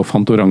laget sak på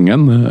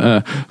Fantorangen,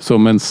 så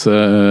mens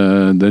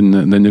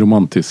den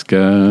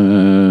romantiske,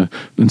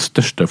 den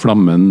største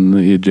flammen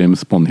i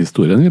James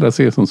Bond-historien, vil jeg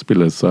si, som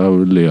spilles av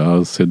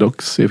Lea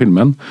Seydoux i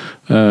filmen,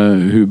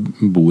 hun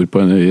bor på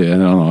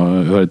hun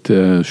har et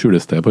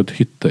skjulested på en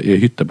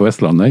hytte på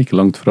Vestlandet, ikke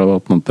langt fra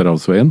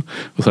Atlanterhavsveien,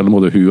 og selv om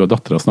både hun og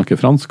datteren snakker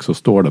fransk, så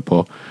står det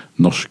på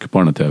norsk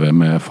barne-TV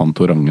med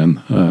Fantorangen.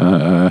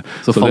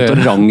 Så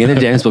Fantorangen i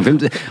James Bond-film,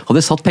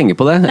 hadde satt penger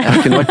på det?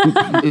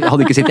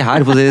 Hadde ikke sittet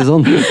her, for å si det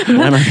sånn.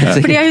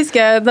 Fordi jeg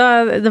husker,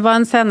 det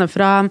var en scene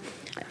fra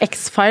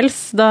X-Files,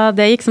 da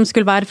det gikk som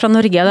skulle være fra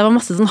Norge. Det var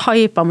masse sånn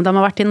hype om de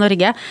har vært i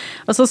Norge.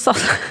 Og så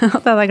satt,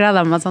 det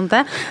gleder jeg meg sånn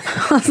til,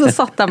 og så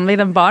satt de i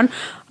den baren,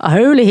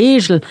 holy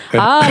hysel,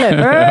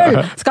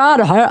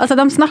 skal du høre? Altså,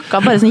 de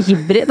snakket bare sånn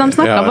hybrid, de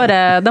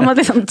hadde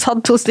liksom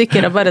tatt 2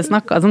 stykker og bare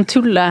snakket sånn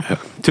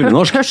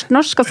tullenorsk,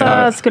 og så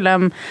skulle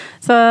de,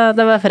 så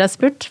det var derfor jeg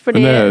spurt,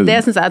 fordi det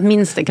synes jeg er et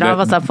minstekrav,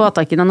 altså få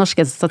tak i noen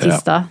norske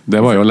statister. Ja,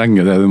 det var jo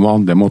lenge den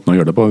vanlige måten å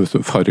gjøre det på.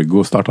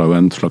 Fargo startet jo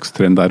en slags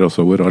trend der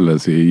også, hvor alle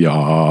sier ja,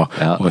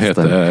 og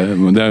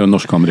det er jo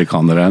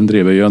norsk-amerikanere en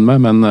driver gjøn med,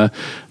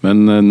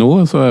 men nå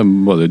så er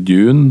både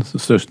Dune,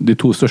 de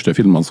 2 største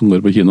filmene som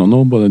går på kino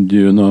nå, både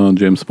Dune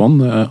og James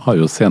Bond, har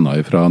jo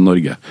scener fra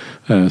Norge.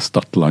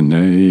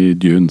 Stadlandet i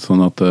Dune,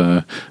 sånn at,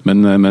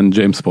 men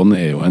James Bond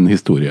er jo en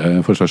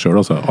historie for seg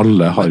selv, altså.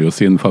 Alle har jo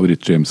sin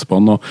favoritt James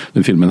Bond, og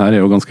den filmen her er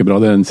jo ganske bra.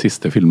 Det er den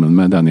siste filmen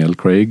med Daniel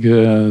Craig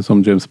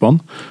som James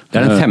Bond. Det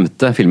er den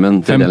 5.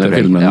 filmen til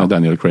med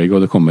Daniel Craig,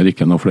 og det kommer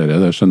ikke noe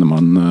flere, det skjønner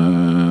man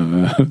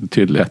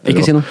tydelig etter.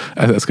 Ikke si noe.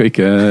 Jeg skal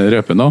ikke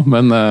røpe noe,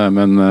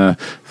 men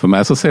for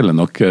meg så selger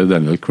nok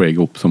Daniel Craig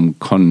opp som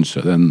kanskje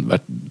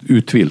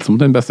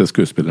utvilsomt den beste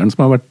skuespilleren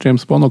som har vært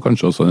James Bond, og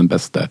kanskje også den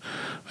beste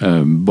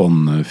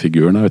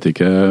Bond-figuren. Jeg vet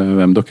ikke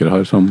hvem dere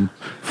har som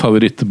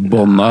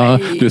favoritt-Bonna.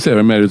 Du ser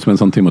vel mer ut som en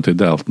sånn Timothy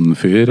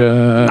Dalton-fyr.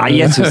 Nei,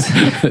 jeg synes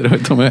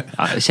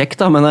kjekt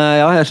da, men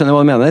jeg skjønner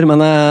hva du mener,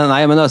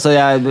 men altså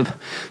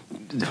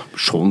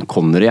Sean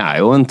Connery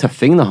er jo en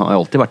tøffing da, han har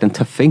alltid vært en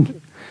tøffing.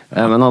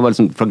 Men han var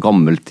liksom fra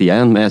gammelt tid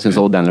igjen, men jeg synes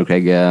også Daniel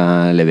Craig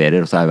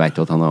leverer, og så jeg vet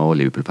jo at han er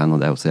Liverpool-fan,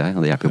 og det er også jeg,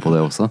 og det hjelper jo på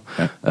det også.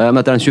 Men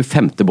dette er den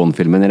 25.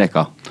 Bond-filmen i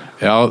rekka.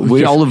 Hvor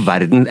i all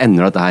verden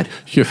ender dette her?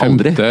 25.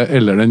 Aldri.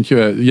 Eller den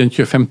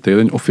 25. i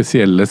den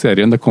offisielle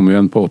serien, det kommer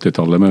jo en på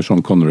 80-tallet med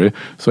Sean Connery,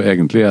 så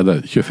egentlig er det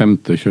 25.,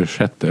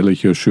 26. eller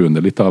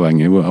 27., litt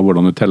avhengig av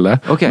hvordan du teller.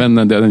 Okay.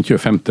 Men det er den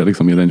 25.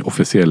 liksom i den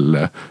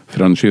offisielle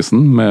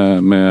franchisen,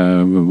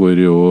 med hvor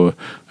jo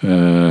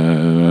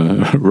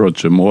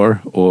Roger Moore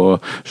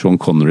og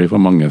Sean Connery for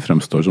mange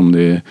fremstår som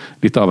de,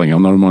 litt avhengig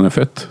av når man er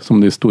født,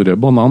 som de store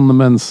båndene,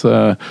 mens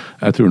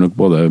jeg tror nok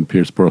både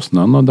Pierce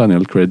Brosnan og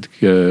Daniel Craig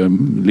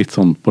litt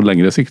sånn på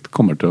lengre sikt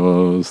kommer til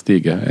å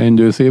stige. Enn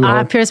du sier?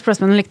 Nei, Pierce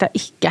Brosnan likte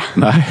jeg ikke.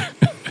 Nei.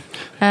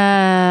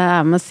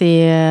 Jeg må si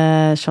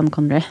Sean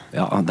Connery.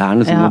 Ja, det er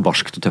liksom noe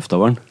barskt og tøft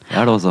over den. Det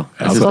er det også.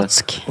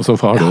 Skotsk. Og så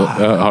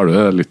har du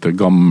litt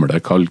gamle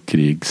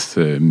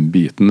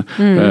kaldkrigsbiten.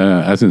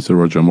 Jeg synes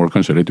Roger Moore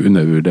kanskje er litt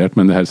undervurdert,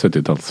 men de her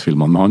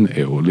 70-tallsfilmene med han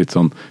er jo litt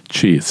sånn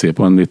cheesy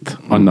på en litt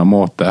annen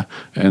måte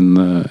enn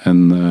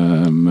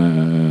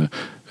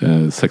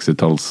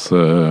 60-talls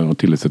og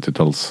tidlig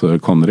 70-talls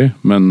Connery,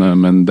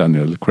 men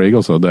Daniel Craig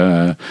også,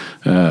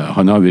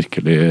 han har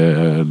virkelig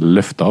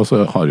løftet, og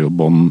så har jo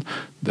Bond,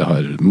 det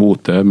har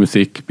mote,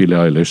 musikk, Billie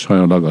Eilish har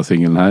jo laget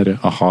singlen her,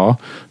 Aha,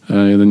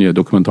 i den nye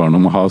dokumentaren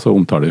om Aha, så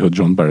omtaler jo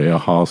John Barry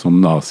Aha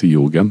som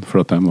nazi-jugend, for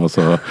at de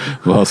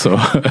var så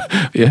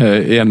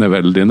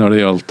eneveldig når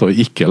det gjaldt å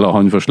ikke la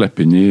han få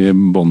slippe inn i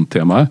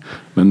Bond-temaet,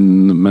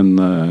 men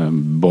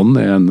Bond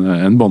er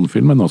en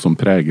Bond-film, men også som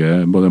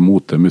preger både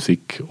mote,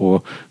 musikk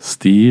og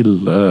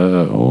stil,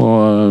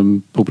 og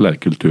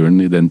populærkulturen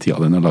i den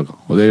tida den er laget,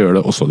 og det gjør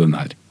det også den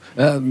her.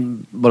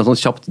 Bare sånn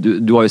kjapt,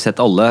 du har jo sett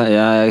alle.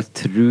 Jeg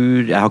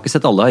har ikke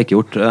sett alle, har jeg ikke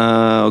gjort,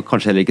 og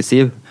kanskje heller ikke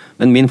Siv,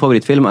 men min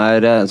favorittfilm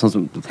er sånn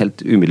som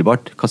helt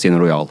umiddelbart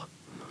Casino Royale.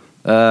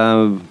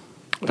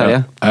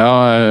 Terje?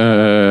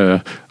 Ja,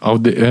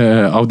 av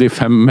de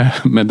 5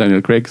 med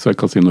Daniel Craig så er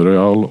Casino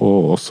Royale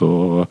og også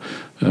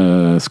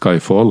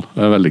Skyfall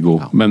er veldig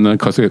god. Men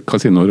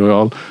Casino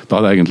Royale, da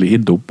hadde jeg egentlig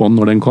gitt opp Bond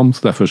når den kom,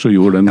 så derfor så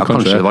gjorde den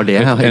kanskje et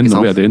enda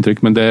bedre inntrykk,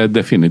 men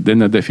den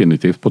er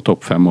definitivt på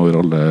topp 5 over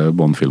alle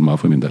Bond-filmer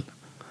for min del.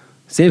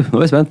 Siv, nå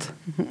er jeg spent.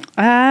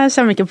 Jeg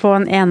kommer ikke på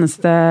en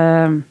eneste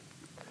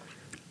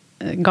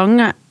gang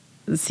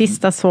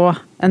sist jeg så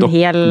en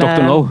hel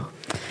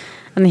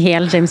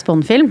James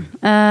Bond-film,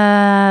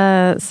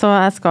 så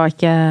jeg skal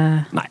ikke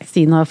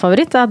si noe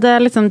favoritt. Det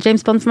er liksom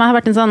James Bond for meg har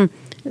vært en sånn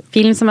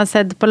film som jeg har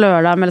sett på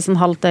lørdag med sånn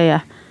halvt øye.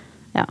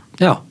 Ja.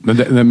 Men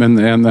det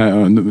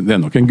er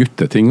nok en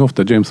gutteting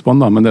ofte, James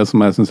Bond, da, men det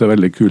som jeg synes er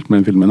veldig kult med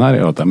den filmen her,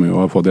 er at de jo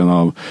har fått en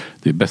av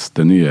de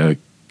beste nye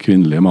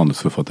kvinnelige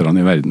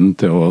manusforfatterne i verden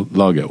til å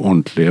lage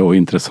ordentlige og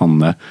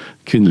interessante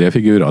kvinnelige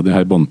figurer. De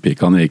her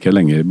Bond-pikene er ikke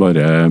lenger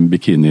bare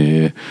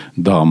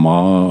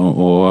bikini-damer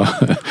og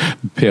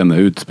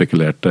pene,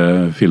 utspekulerte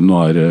film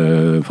noir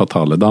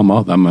fatale damer.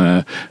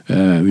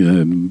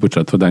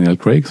 Bortsett fra Daniel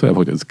Craig, så er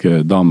faktisk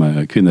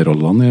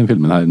kvinnerollene i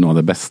filmen her noe av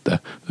det beste.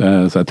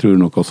 Så jeg tror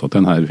nok også at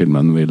denne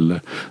filmen vil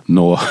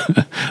nå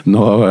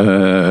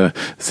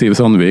Siv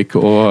Sandvik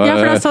og ja,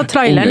 for da så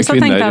traileren, så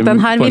tenkte jeg at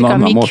den her virket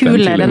mye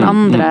kulere enn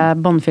andre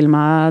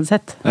Bond-filmer jeg hadde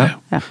sett.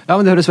 Ja,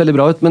 men det høres veldig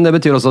bra ut, men det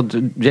betyr også at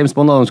James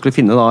Bond, da han skulle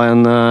finne da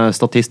en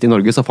statist i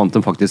Norge, så fant de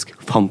faktisk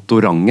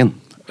Fantorangen.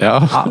 Ja,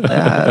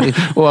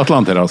 og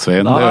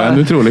Atlanterhavsveien. Det er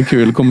en utrolig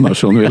kul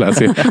kombinasjon, vil jeg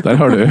si. Der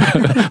har du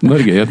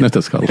Norge i et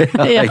nøtteskall.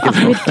 Ja,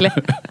 virkelig.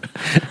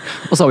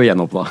 Og så har vi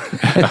gjenåpnet.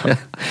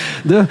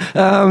 Du,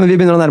 vi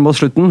begynner å nærme oss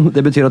slutten.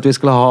 Det betyr at vi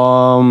skal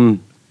ha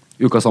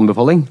ukas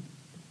anbefaling.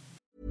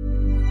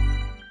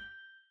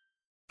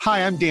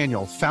 Hi, I'm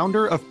Daniel,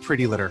 founder of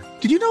Pretty Litter.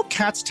 Did you know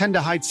cats tend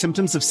to hide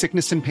symptoms of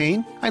sickness and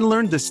pain? I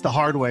learned this the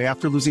hard way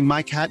after losing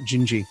my cat,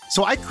 Gingy.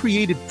 So I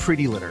created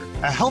Pretty Litter,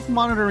 a health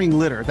monitoring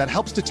litter that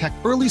helps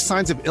detect early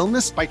signs of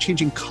illness by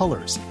changing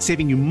colors,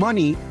 saving you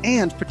money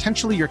and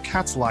potentially your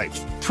cat's life.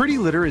 Pretty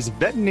Litter is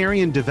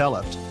veterinarian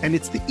developed, and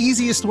it's the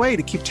easiest way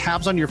to keep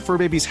tabs on your fur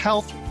baby's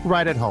health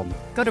right at home.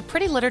 Go to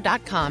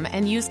prettylitter.com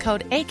and use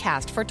code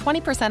ACAST for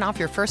 20% off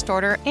your first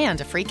order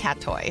and a free cat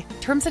toy.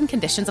 Terms and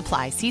conditions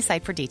apply. See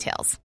site for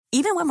details.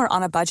 Even when we're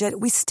on a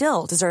budget, we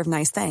still deserve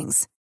nice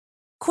things.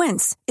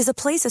 Quince is a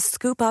place to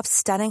scoop up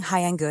stunning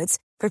high-end goods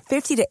for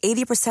 50 to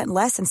 80%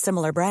 less than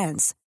similar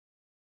brands.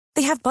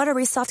 They have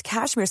buttery soft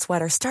cashmere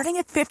sweaters starting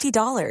at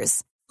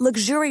 $50,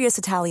 luxurious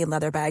Italian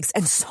leather bags,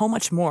 and so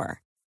much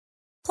more.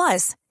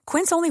 Plus,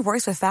 Quince only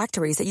works with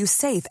factories that use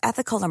safe,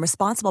 ethical, and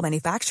responsible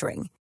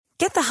manufacturing.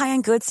 Get the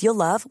high-end goods you'll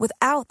love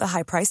without the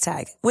high price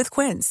tag with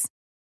Quince.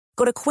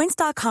 Go to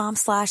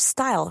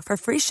quince.com/style for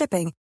free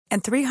shipping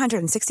and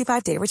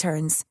 365-day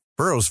returns.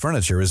 Burrow's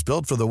furniture is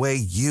built for the way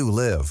you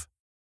live.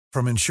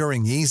 From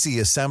ensuring easy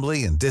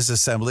assembly and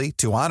disassembly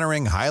to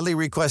honoring highly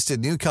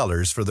requested new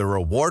colors for their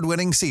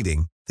award-winning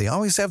seating, they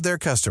always have their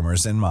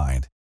customers in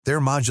mind. Their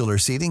modular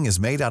seating is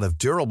made out of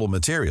durable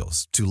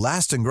materials to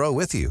last and grow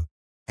with you.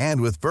 And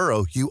with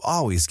Burrow, you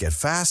always get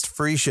fast,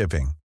 free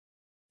shipping.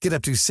 Get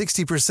up to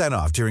 60%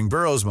 off during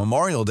Burrow's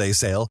Memorial Day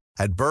sale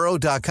at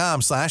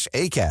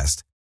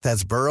burrow.com/ACAST.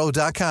 That's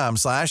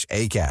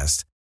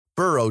burrow.com/ACAST.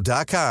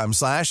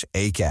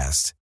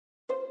 burrow.com/ACAST.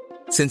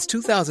 Since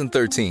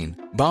 2013,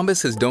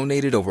 Bombas has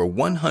donated over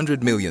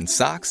 100 million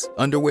socks,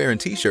 underwear, and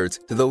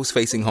T-shirts to those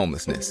facing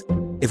homelessness.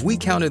 If we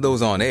counted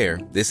those on air,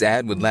 this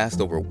ad would last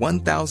over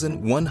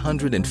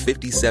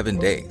 1,157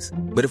 days.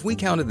 But if we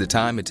counted the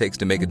time it takes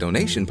to make a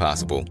donation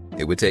possible,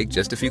 it would take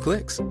just a few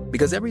clicks.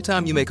 Because every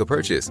time you make a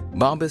purchase,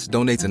 Bombas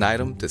donates an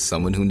item to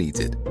someone who needs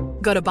it.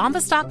 Go to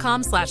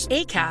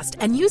bombas.com/ACAST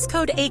and use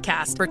code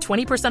ACAST for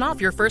 20% off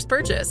your first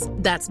purchase.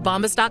 That's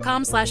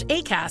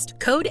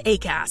bombas.com/ACAST, code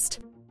ACAST.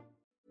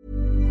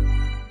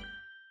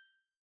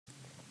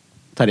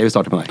 Terje, vi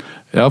starter med deg.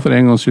 Ja, for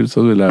en gangs skyld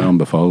så vil jeg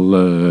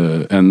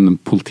anbefale en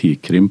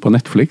politikrim på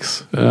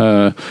Netflix.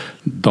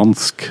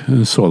 Dansk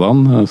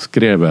sådan,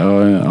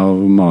 skrevet av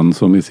mannen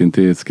som i sin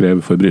tid skrev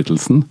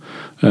Forbrytelsen.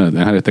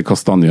 Den her heter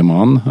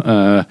Kastanjemannen.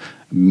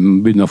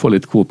 Begynner å få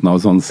litt kvoten av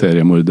sånn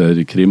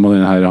seriemorderkrim, og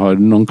den her har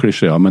noen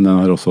klisjeer, men den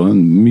har også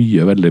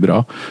mye veldig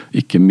bra.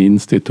 Ikke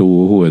minst de to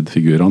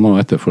hovedfigurene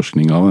og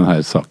etterforskning av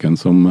denne saken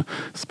som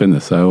spenner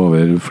seg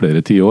over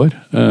flere 10 år.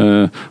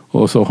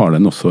 Og så har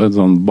den også en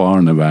sånn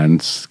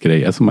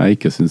barnevernsgreie som jeg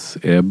ikke synes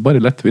er bare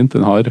lettvint.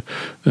 Den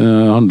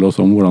handler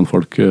også om hvordan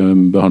folk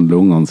behandler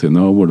ungene sine,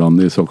 og hvordan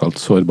de såkalt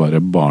sårbare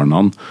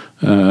barna,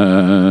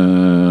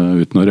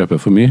 uten å røpe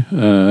for mye,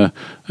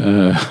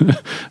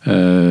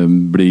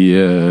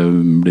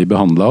 blir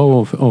behandlet,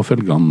 og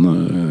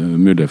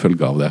mulige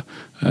følger av det.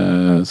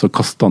 Så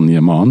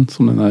Kastanjemannen,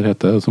 som den her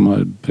heter, som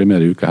har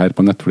premiere i uka her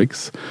på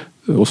Netflix,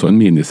 også en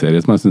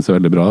miniserie som jeg synes er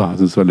veldig bra. Jeg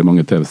synes veldig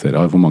mange TV-serier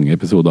har for mange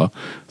episoder.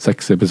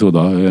 6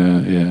 episoder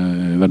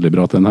er veldig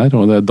bra til den her,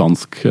 og det er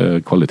dansk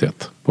kvalitet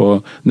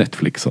på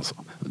Netflix, altså.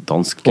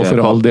 Dansk, og for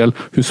all del,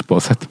 husk på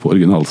å sette på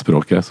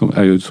originalspråket, som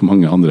jeg gjør så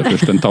mange andre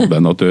først enn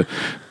tabben, at du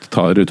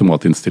tar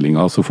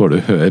automatinnstillingen, så får du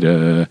høre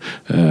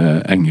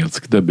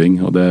engelsk dubbing,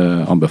 og det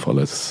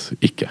anbefales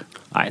ikke.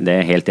 Nei, det er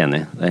jeg helt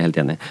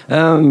enig.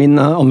 Min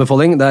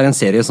anbefaling, det er en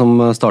serie som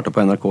startet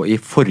på NRK i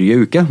forrige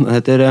uke. Den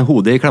heter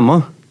Hodet i klemma,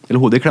 eller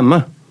Hodet i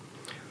klemme.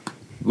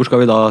 Hvor skal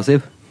vi da,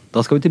 Siv?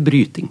 Da skal vi til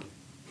bryting.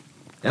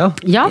 Ja,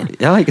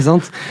 ikke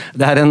sant?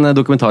 Det er en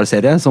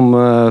dokumentarserie som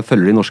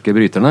følger de norske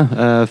bryterne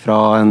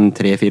fra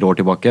 3-4 år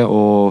tilbake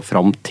og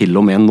fram til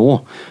og med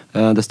nå.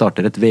 Det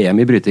starter et VM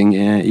i bryting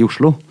i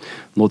Oslo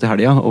nå til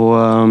helga, og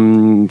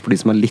for de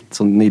som er litt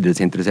sånn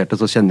idrettsinteresserte,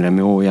 så kjenner de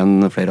jo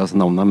igjen flere av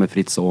navnene med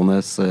Fritz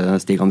Aanes,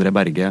 Stig André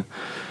Berge.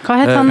 Hva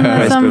het han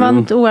som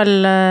vant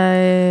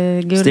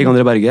OL-gull? Stig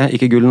André Berge,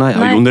 ikke gull, nei.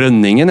 Jon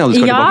Rønningen, ja, du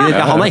skal tilbake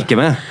dit. Ja, han er ikke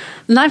med.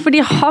 Nei,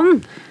 fordi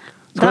han...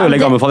 Skal du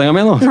legge anbefalingen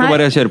min nå? Skal du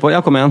bare kjøre på?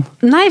 Ja, kom igjen.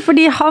 Nei,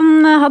 fordi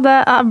han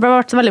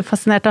ble veldig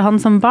fascinert av han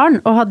som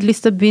barn, og hadde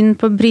lyst til å begynne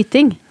på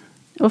bryting,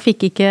 og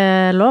fikk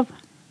ikke lov.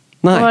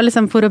 Nei. Og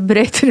liksom for å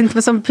brøyte rundt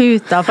med sånn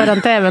puta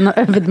foran TV-en og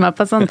øvde meg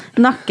på sånn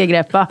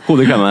nakkegreper.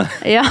 Hodet i klemme.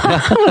 Ja,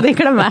 hodet i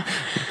klemme.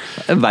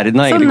 Verden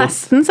er egentlig godt.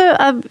 Så nesten,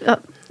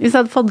 hvis jeg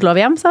hadde fått lov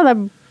hjem, så hadde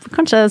jeg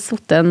kanskje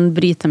sittet en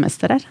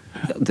brytemester her.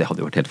 Ja, det hadde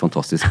jo vært helt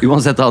fantastisk.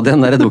 Uansett,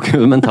 den der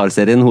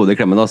dokumentarserien Hodet i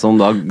klemme, da, som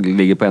da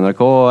ligger på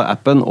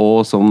NRK-appen,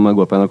 og som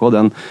går på NRK,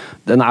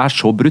 den er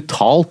så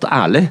brutalt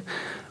ærlig.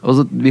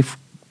 Altså, vi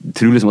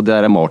tror liksom at de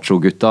der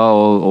macho-gutta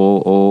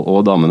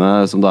og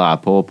damene som da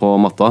er på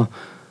matta,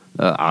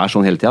 er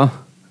sånn hele tida.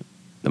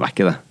 De er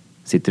ikke det.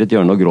 Sitter i et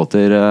hjørne og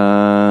gråter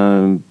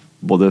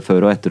både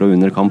før og etter og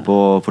under kamp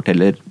og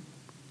forteller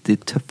de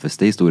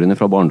tøffeste historiene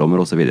fra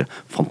barndommer og så videre.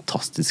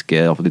 Fantastiske,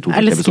 de to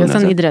jeg elsker jo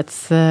sånn gode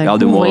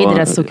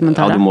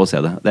idrettsdokumentarer. Ja, du må se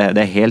det.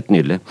 Det er helt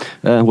nydelig.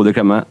 Hodet i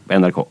klemme,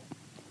 NRK.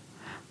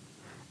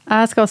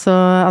 Jeg skal også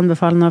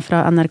anbefale noe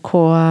fra NRK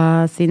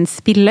sin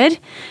spiller.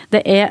 Det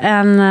er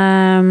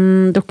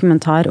en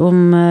dokumentar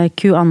om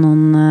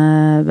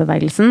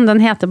QAnon-bevegelsen.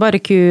 Den heter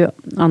bare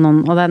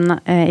QAnon, og den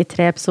er i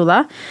 3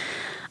 episoder.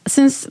 Jeg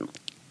synes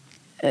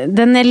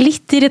den er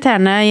litt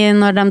irriterende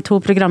når de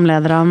 2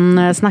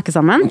 programlederne snakker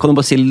sammen. Kan du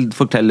bare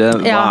fortelle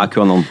hva er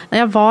QAnon?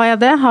 Ja, hva er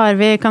det?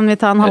 Kan vi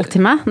ta en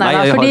halvtime? Nei,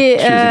 jeg har 20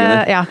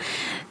 sekunder.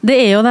 Det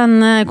er jo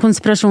den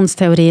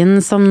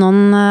konspirasjonsteorien som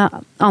noen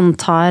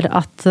antar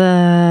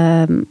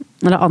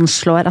eller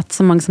anslår at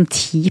så mange som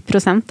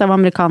 10% av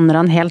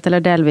amerikanerne helt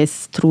eller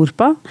delvis tror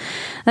på.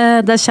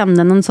 Der kommer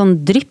det noen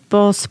sånn drypp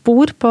og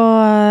spor på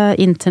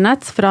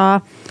internett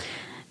fra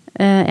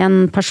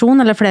en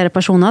person eller flere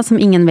personer som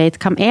ingen vet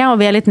hvem er, og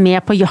vi er litt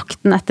med på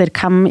jakten etter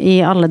hvem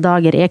i alle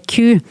dager er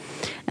Q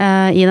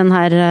i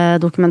denne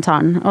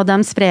dokumentaren. Og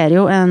de sprer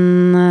jo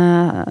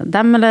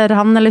dem eller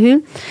han eller hun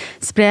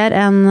sprer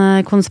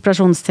en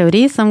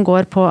konspirasjonsteori som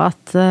går på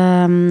at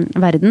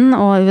verden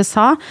og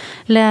USA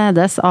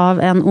ledes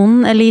av en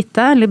ond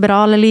elite,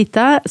 liberal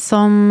elite,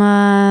 som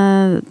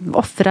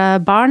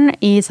offrer barn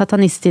i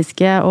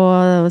satanistiske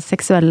og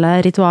seksuelle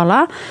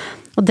ritualer,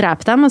 og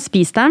dreper dem og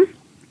spiser dem.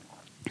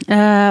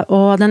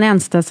 Og den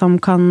eneste som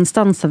kan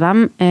stanse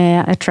dem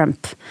er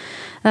Trump.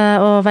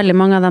 Og veldig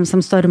mange av dem som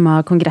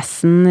stormet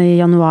kongressen i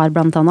januar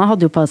blant annet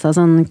hadde jo på seg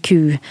sånn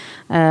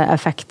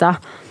Q-effekter.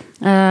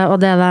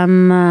 Og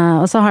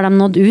så har de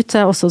nådd ut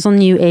til også sånn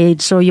New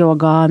Age og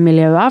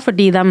yoga-miljøer,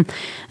 fordi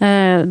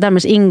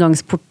deres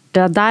inngangsport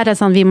hjertet der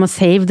sånn, vi må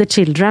save the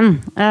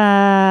children.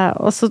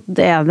 Og så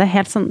er det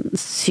helt sånn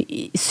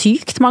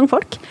sykt mange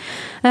folk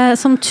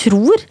som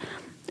tror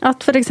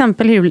at for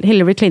eksempel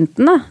Hillary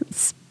Clinton da,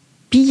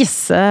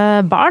 spise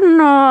barn,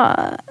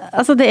 og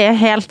altså det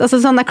helt, altså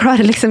sånn, jeg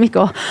klarer liksom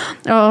ikke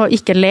å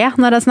ikke le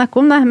når jeg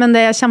snakker om det, men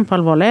det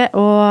kjempealvorlig,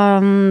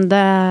 og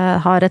det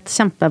har et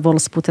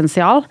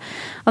kjempevoldspotensial.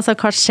 Altså,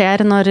 hva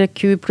skjer når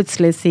ku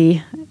plutselig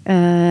sier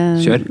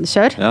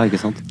kjør? Ja,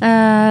 ikke sant?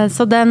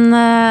 Så den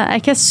er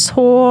ikke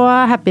så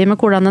happy med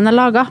hvordan den er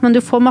laget, men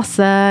du får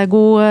masse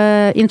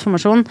god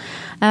informasjon,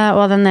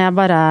 og den er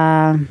bare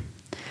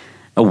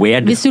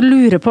weird. Hvis du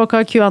lurer på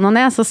hva QAnon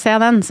er, så se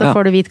den, så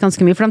får du vite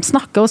ganske mye. For de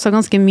snakker også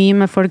ganske mye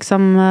med folk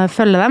som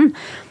følger dem,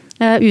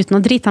 uten å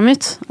drite dem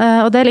ut.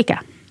 Og det liker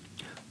jeg.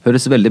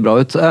 Høres veldig bra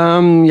ut.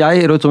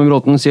 Jeg, Roy Tommy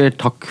Bråten, sier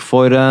takk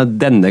for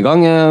denne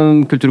gang.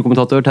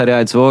 Kulturkommentator Terje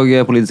Eidsvåg,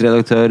 politisk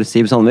redaktør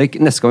Siv Sandvik.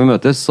 Neste gang vi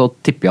møtes, så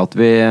tipper jeg at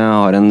vi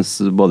har en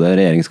både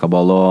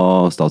regjeringskabal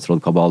og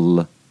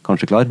statsrådkabal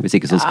kanskje klar. Hvis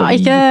ikke så skal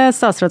vi... Ikke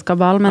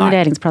statsrådkabal, men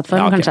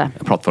regjeringsplattform, kanskje.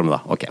 Plattform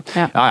da, ok.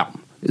 Ja.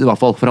 I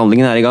hvert fall,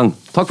 forhandlingen er i gang.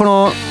 Takk for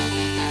nå!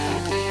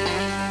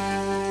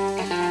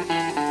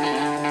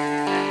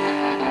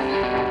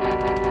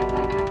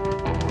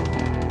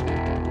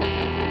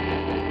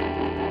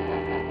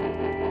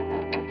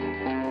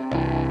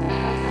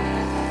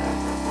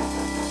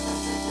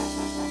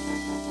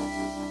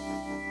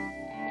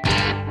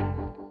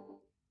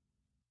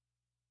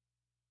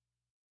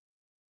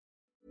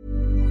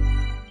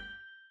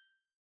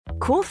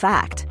 Cool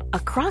fact, a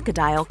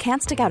crocodile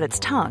can't stick out its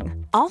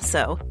tongue.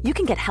 Also, you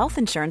can get health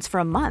insurance for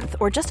a month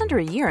or just under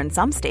a year in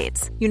some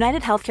states.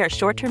 United Healthcare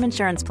short-term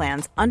insurance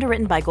plans,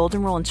 underwritten by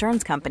Golden Rule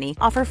Insurance Company,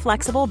 offer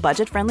flexible,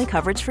 budget-friendly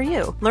coverage for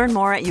you. Learn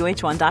more at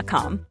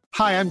uh1.com.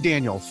 Hi, I'm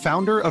Daniel,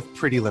 founder of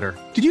Pretty Litter.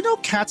 Did you know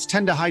cats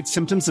tend to hide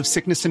symptoms of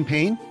sickness and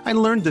pain? I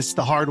learned this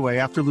the hard way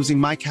after losing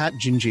my cat,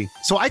 Gingy.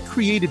 So I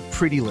created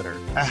Pretty Litter,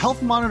 a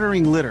health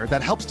monitoring litter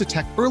that helps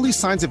detect early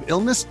signs of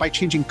illness by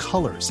changing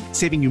colors,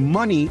 saving you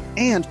money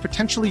and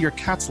potentially your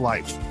cat's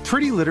life.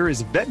 Pretty Litter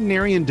is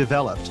veterinarian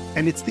developed,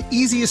 and it's the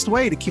easiest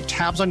way to keep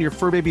tabs on your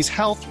fur baby's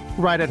health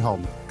right at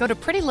home. Go to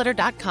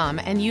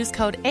prettylitter.com and use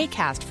code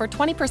ACAST for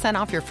 20%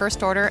 off your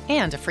first order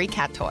and a free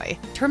cat toy.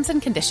 Terms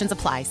and conditions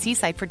apply. See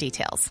site for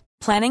details.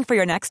 Planning for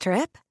your next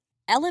trip?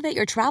 Elevate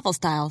your travel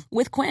style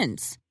with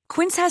Quince.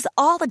 Quince has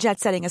all the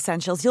jet-setting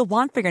essentials you'll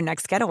want for your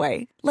next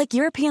getaway, like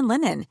European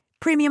linen,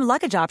 premium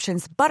luggage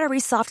options, buttery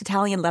soft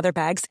Italian leather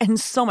bags, and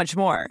so much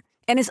more.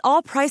 And is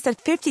all priced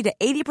at 50 to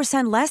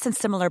 80% less than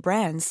similar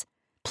brands.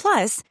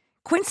 Plus,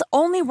 Quince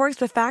only works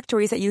with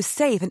factories that use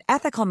safe and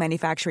ethical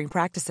manufacturing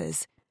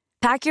practices.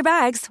 Pack your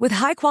bags with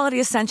high-quality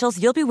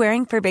essentials you'll be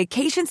wearing for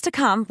vacations to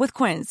come with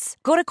Quince.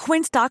 Go to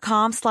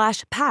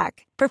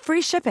quince.com/pack for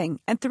free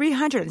shipping and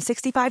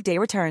 365-day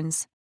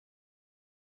returns.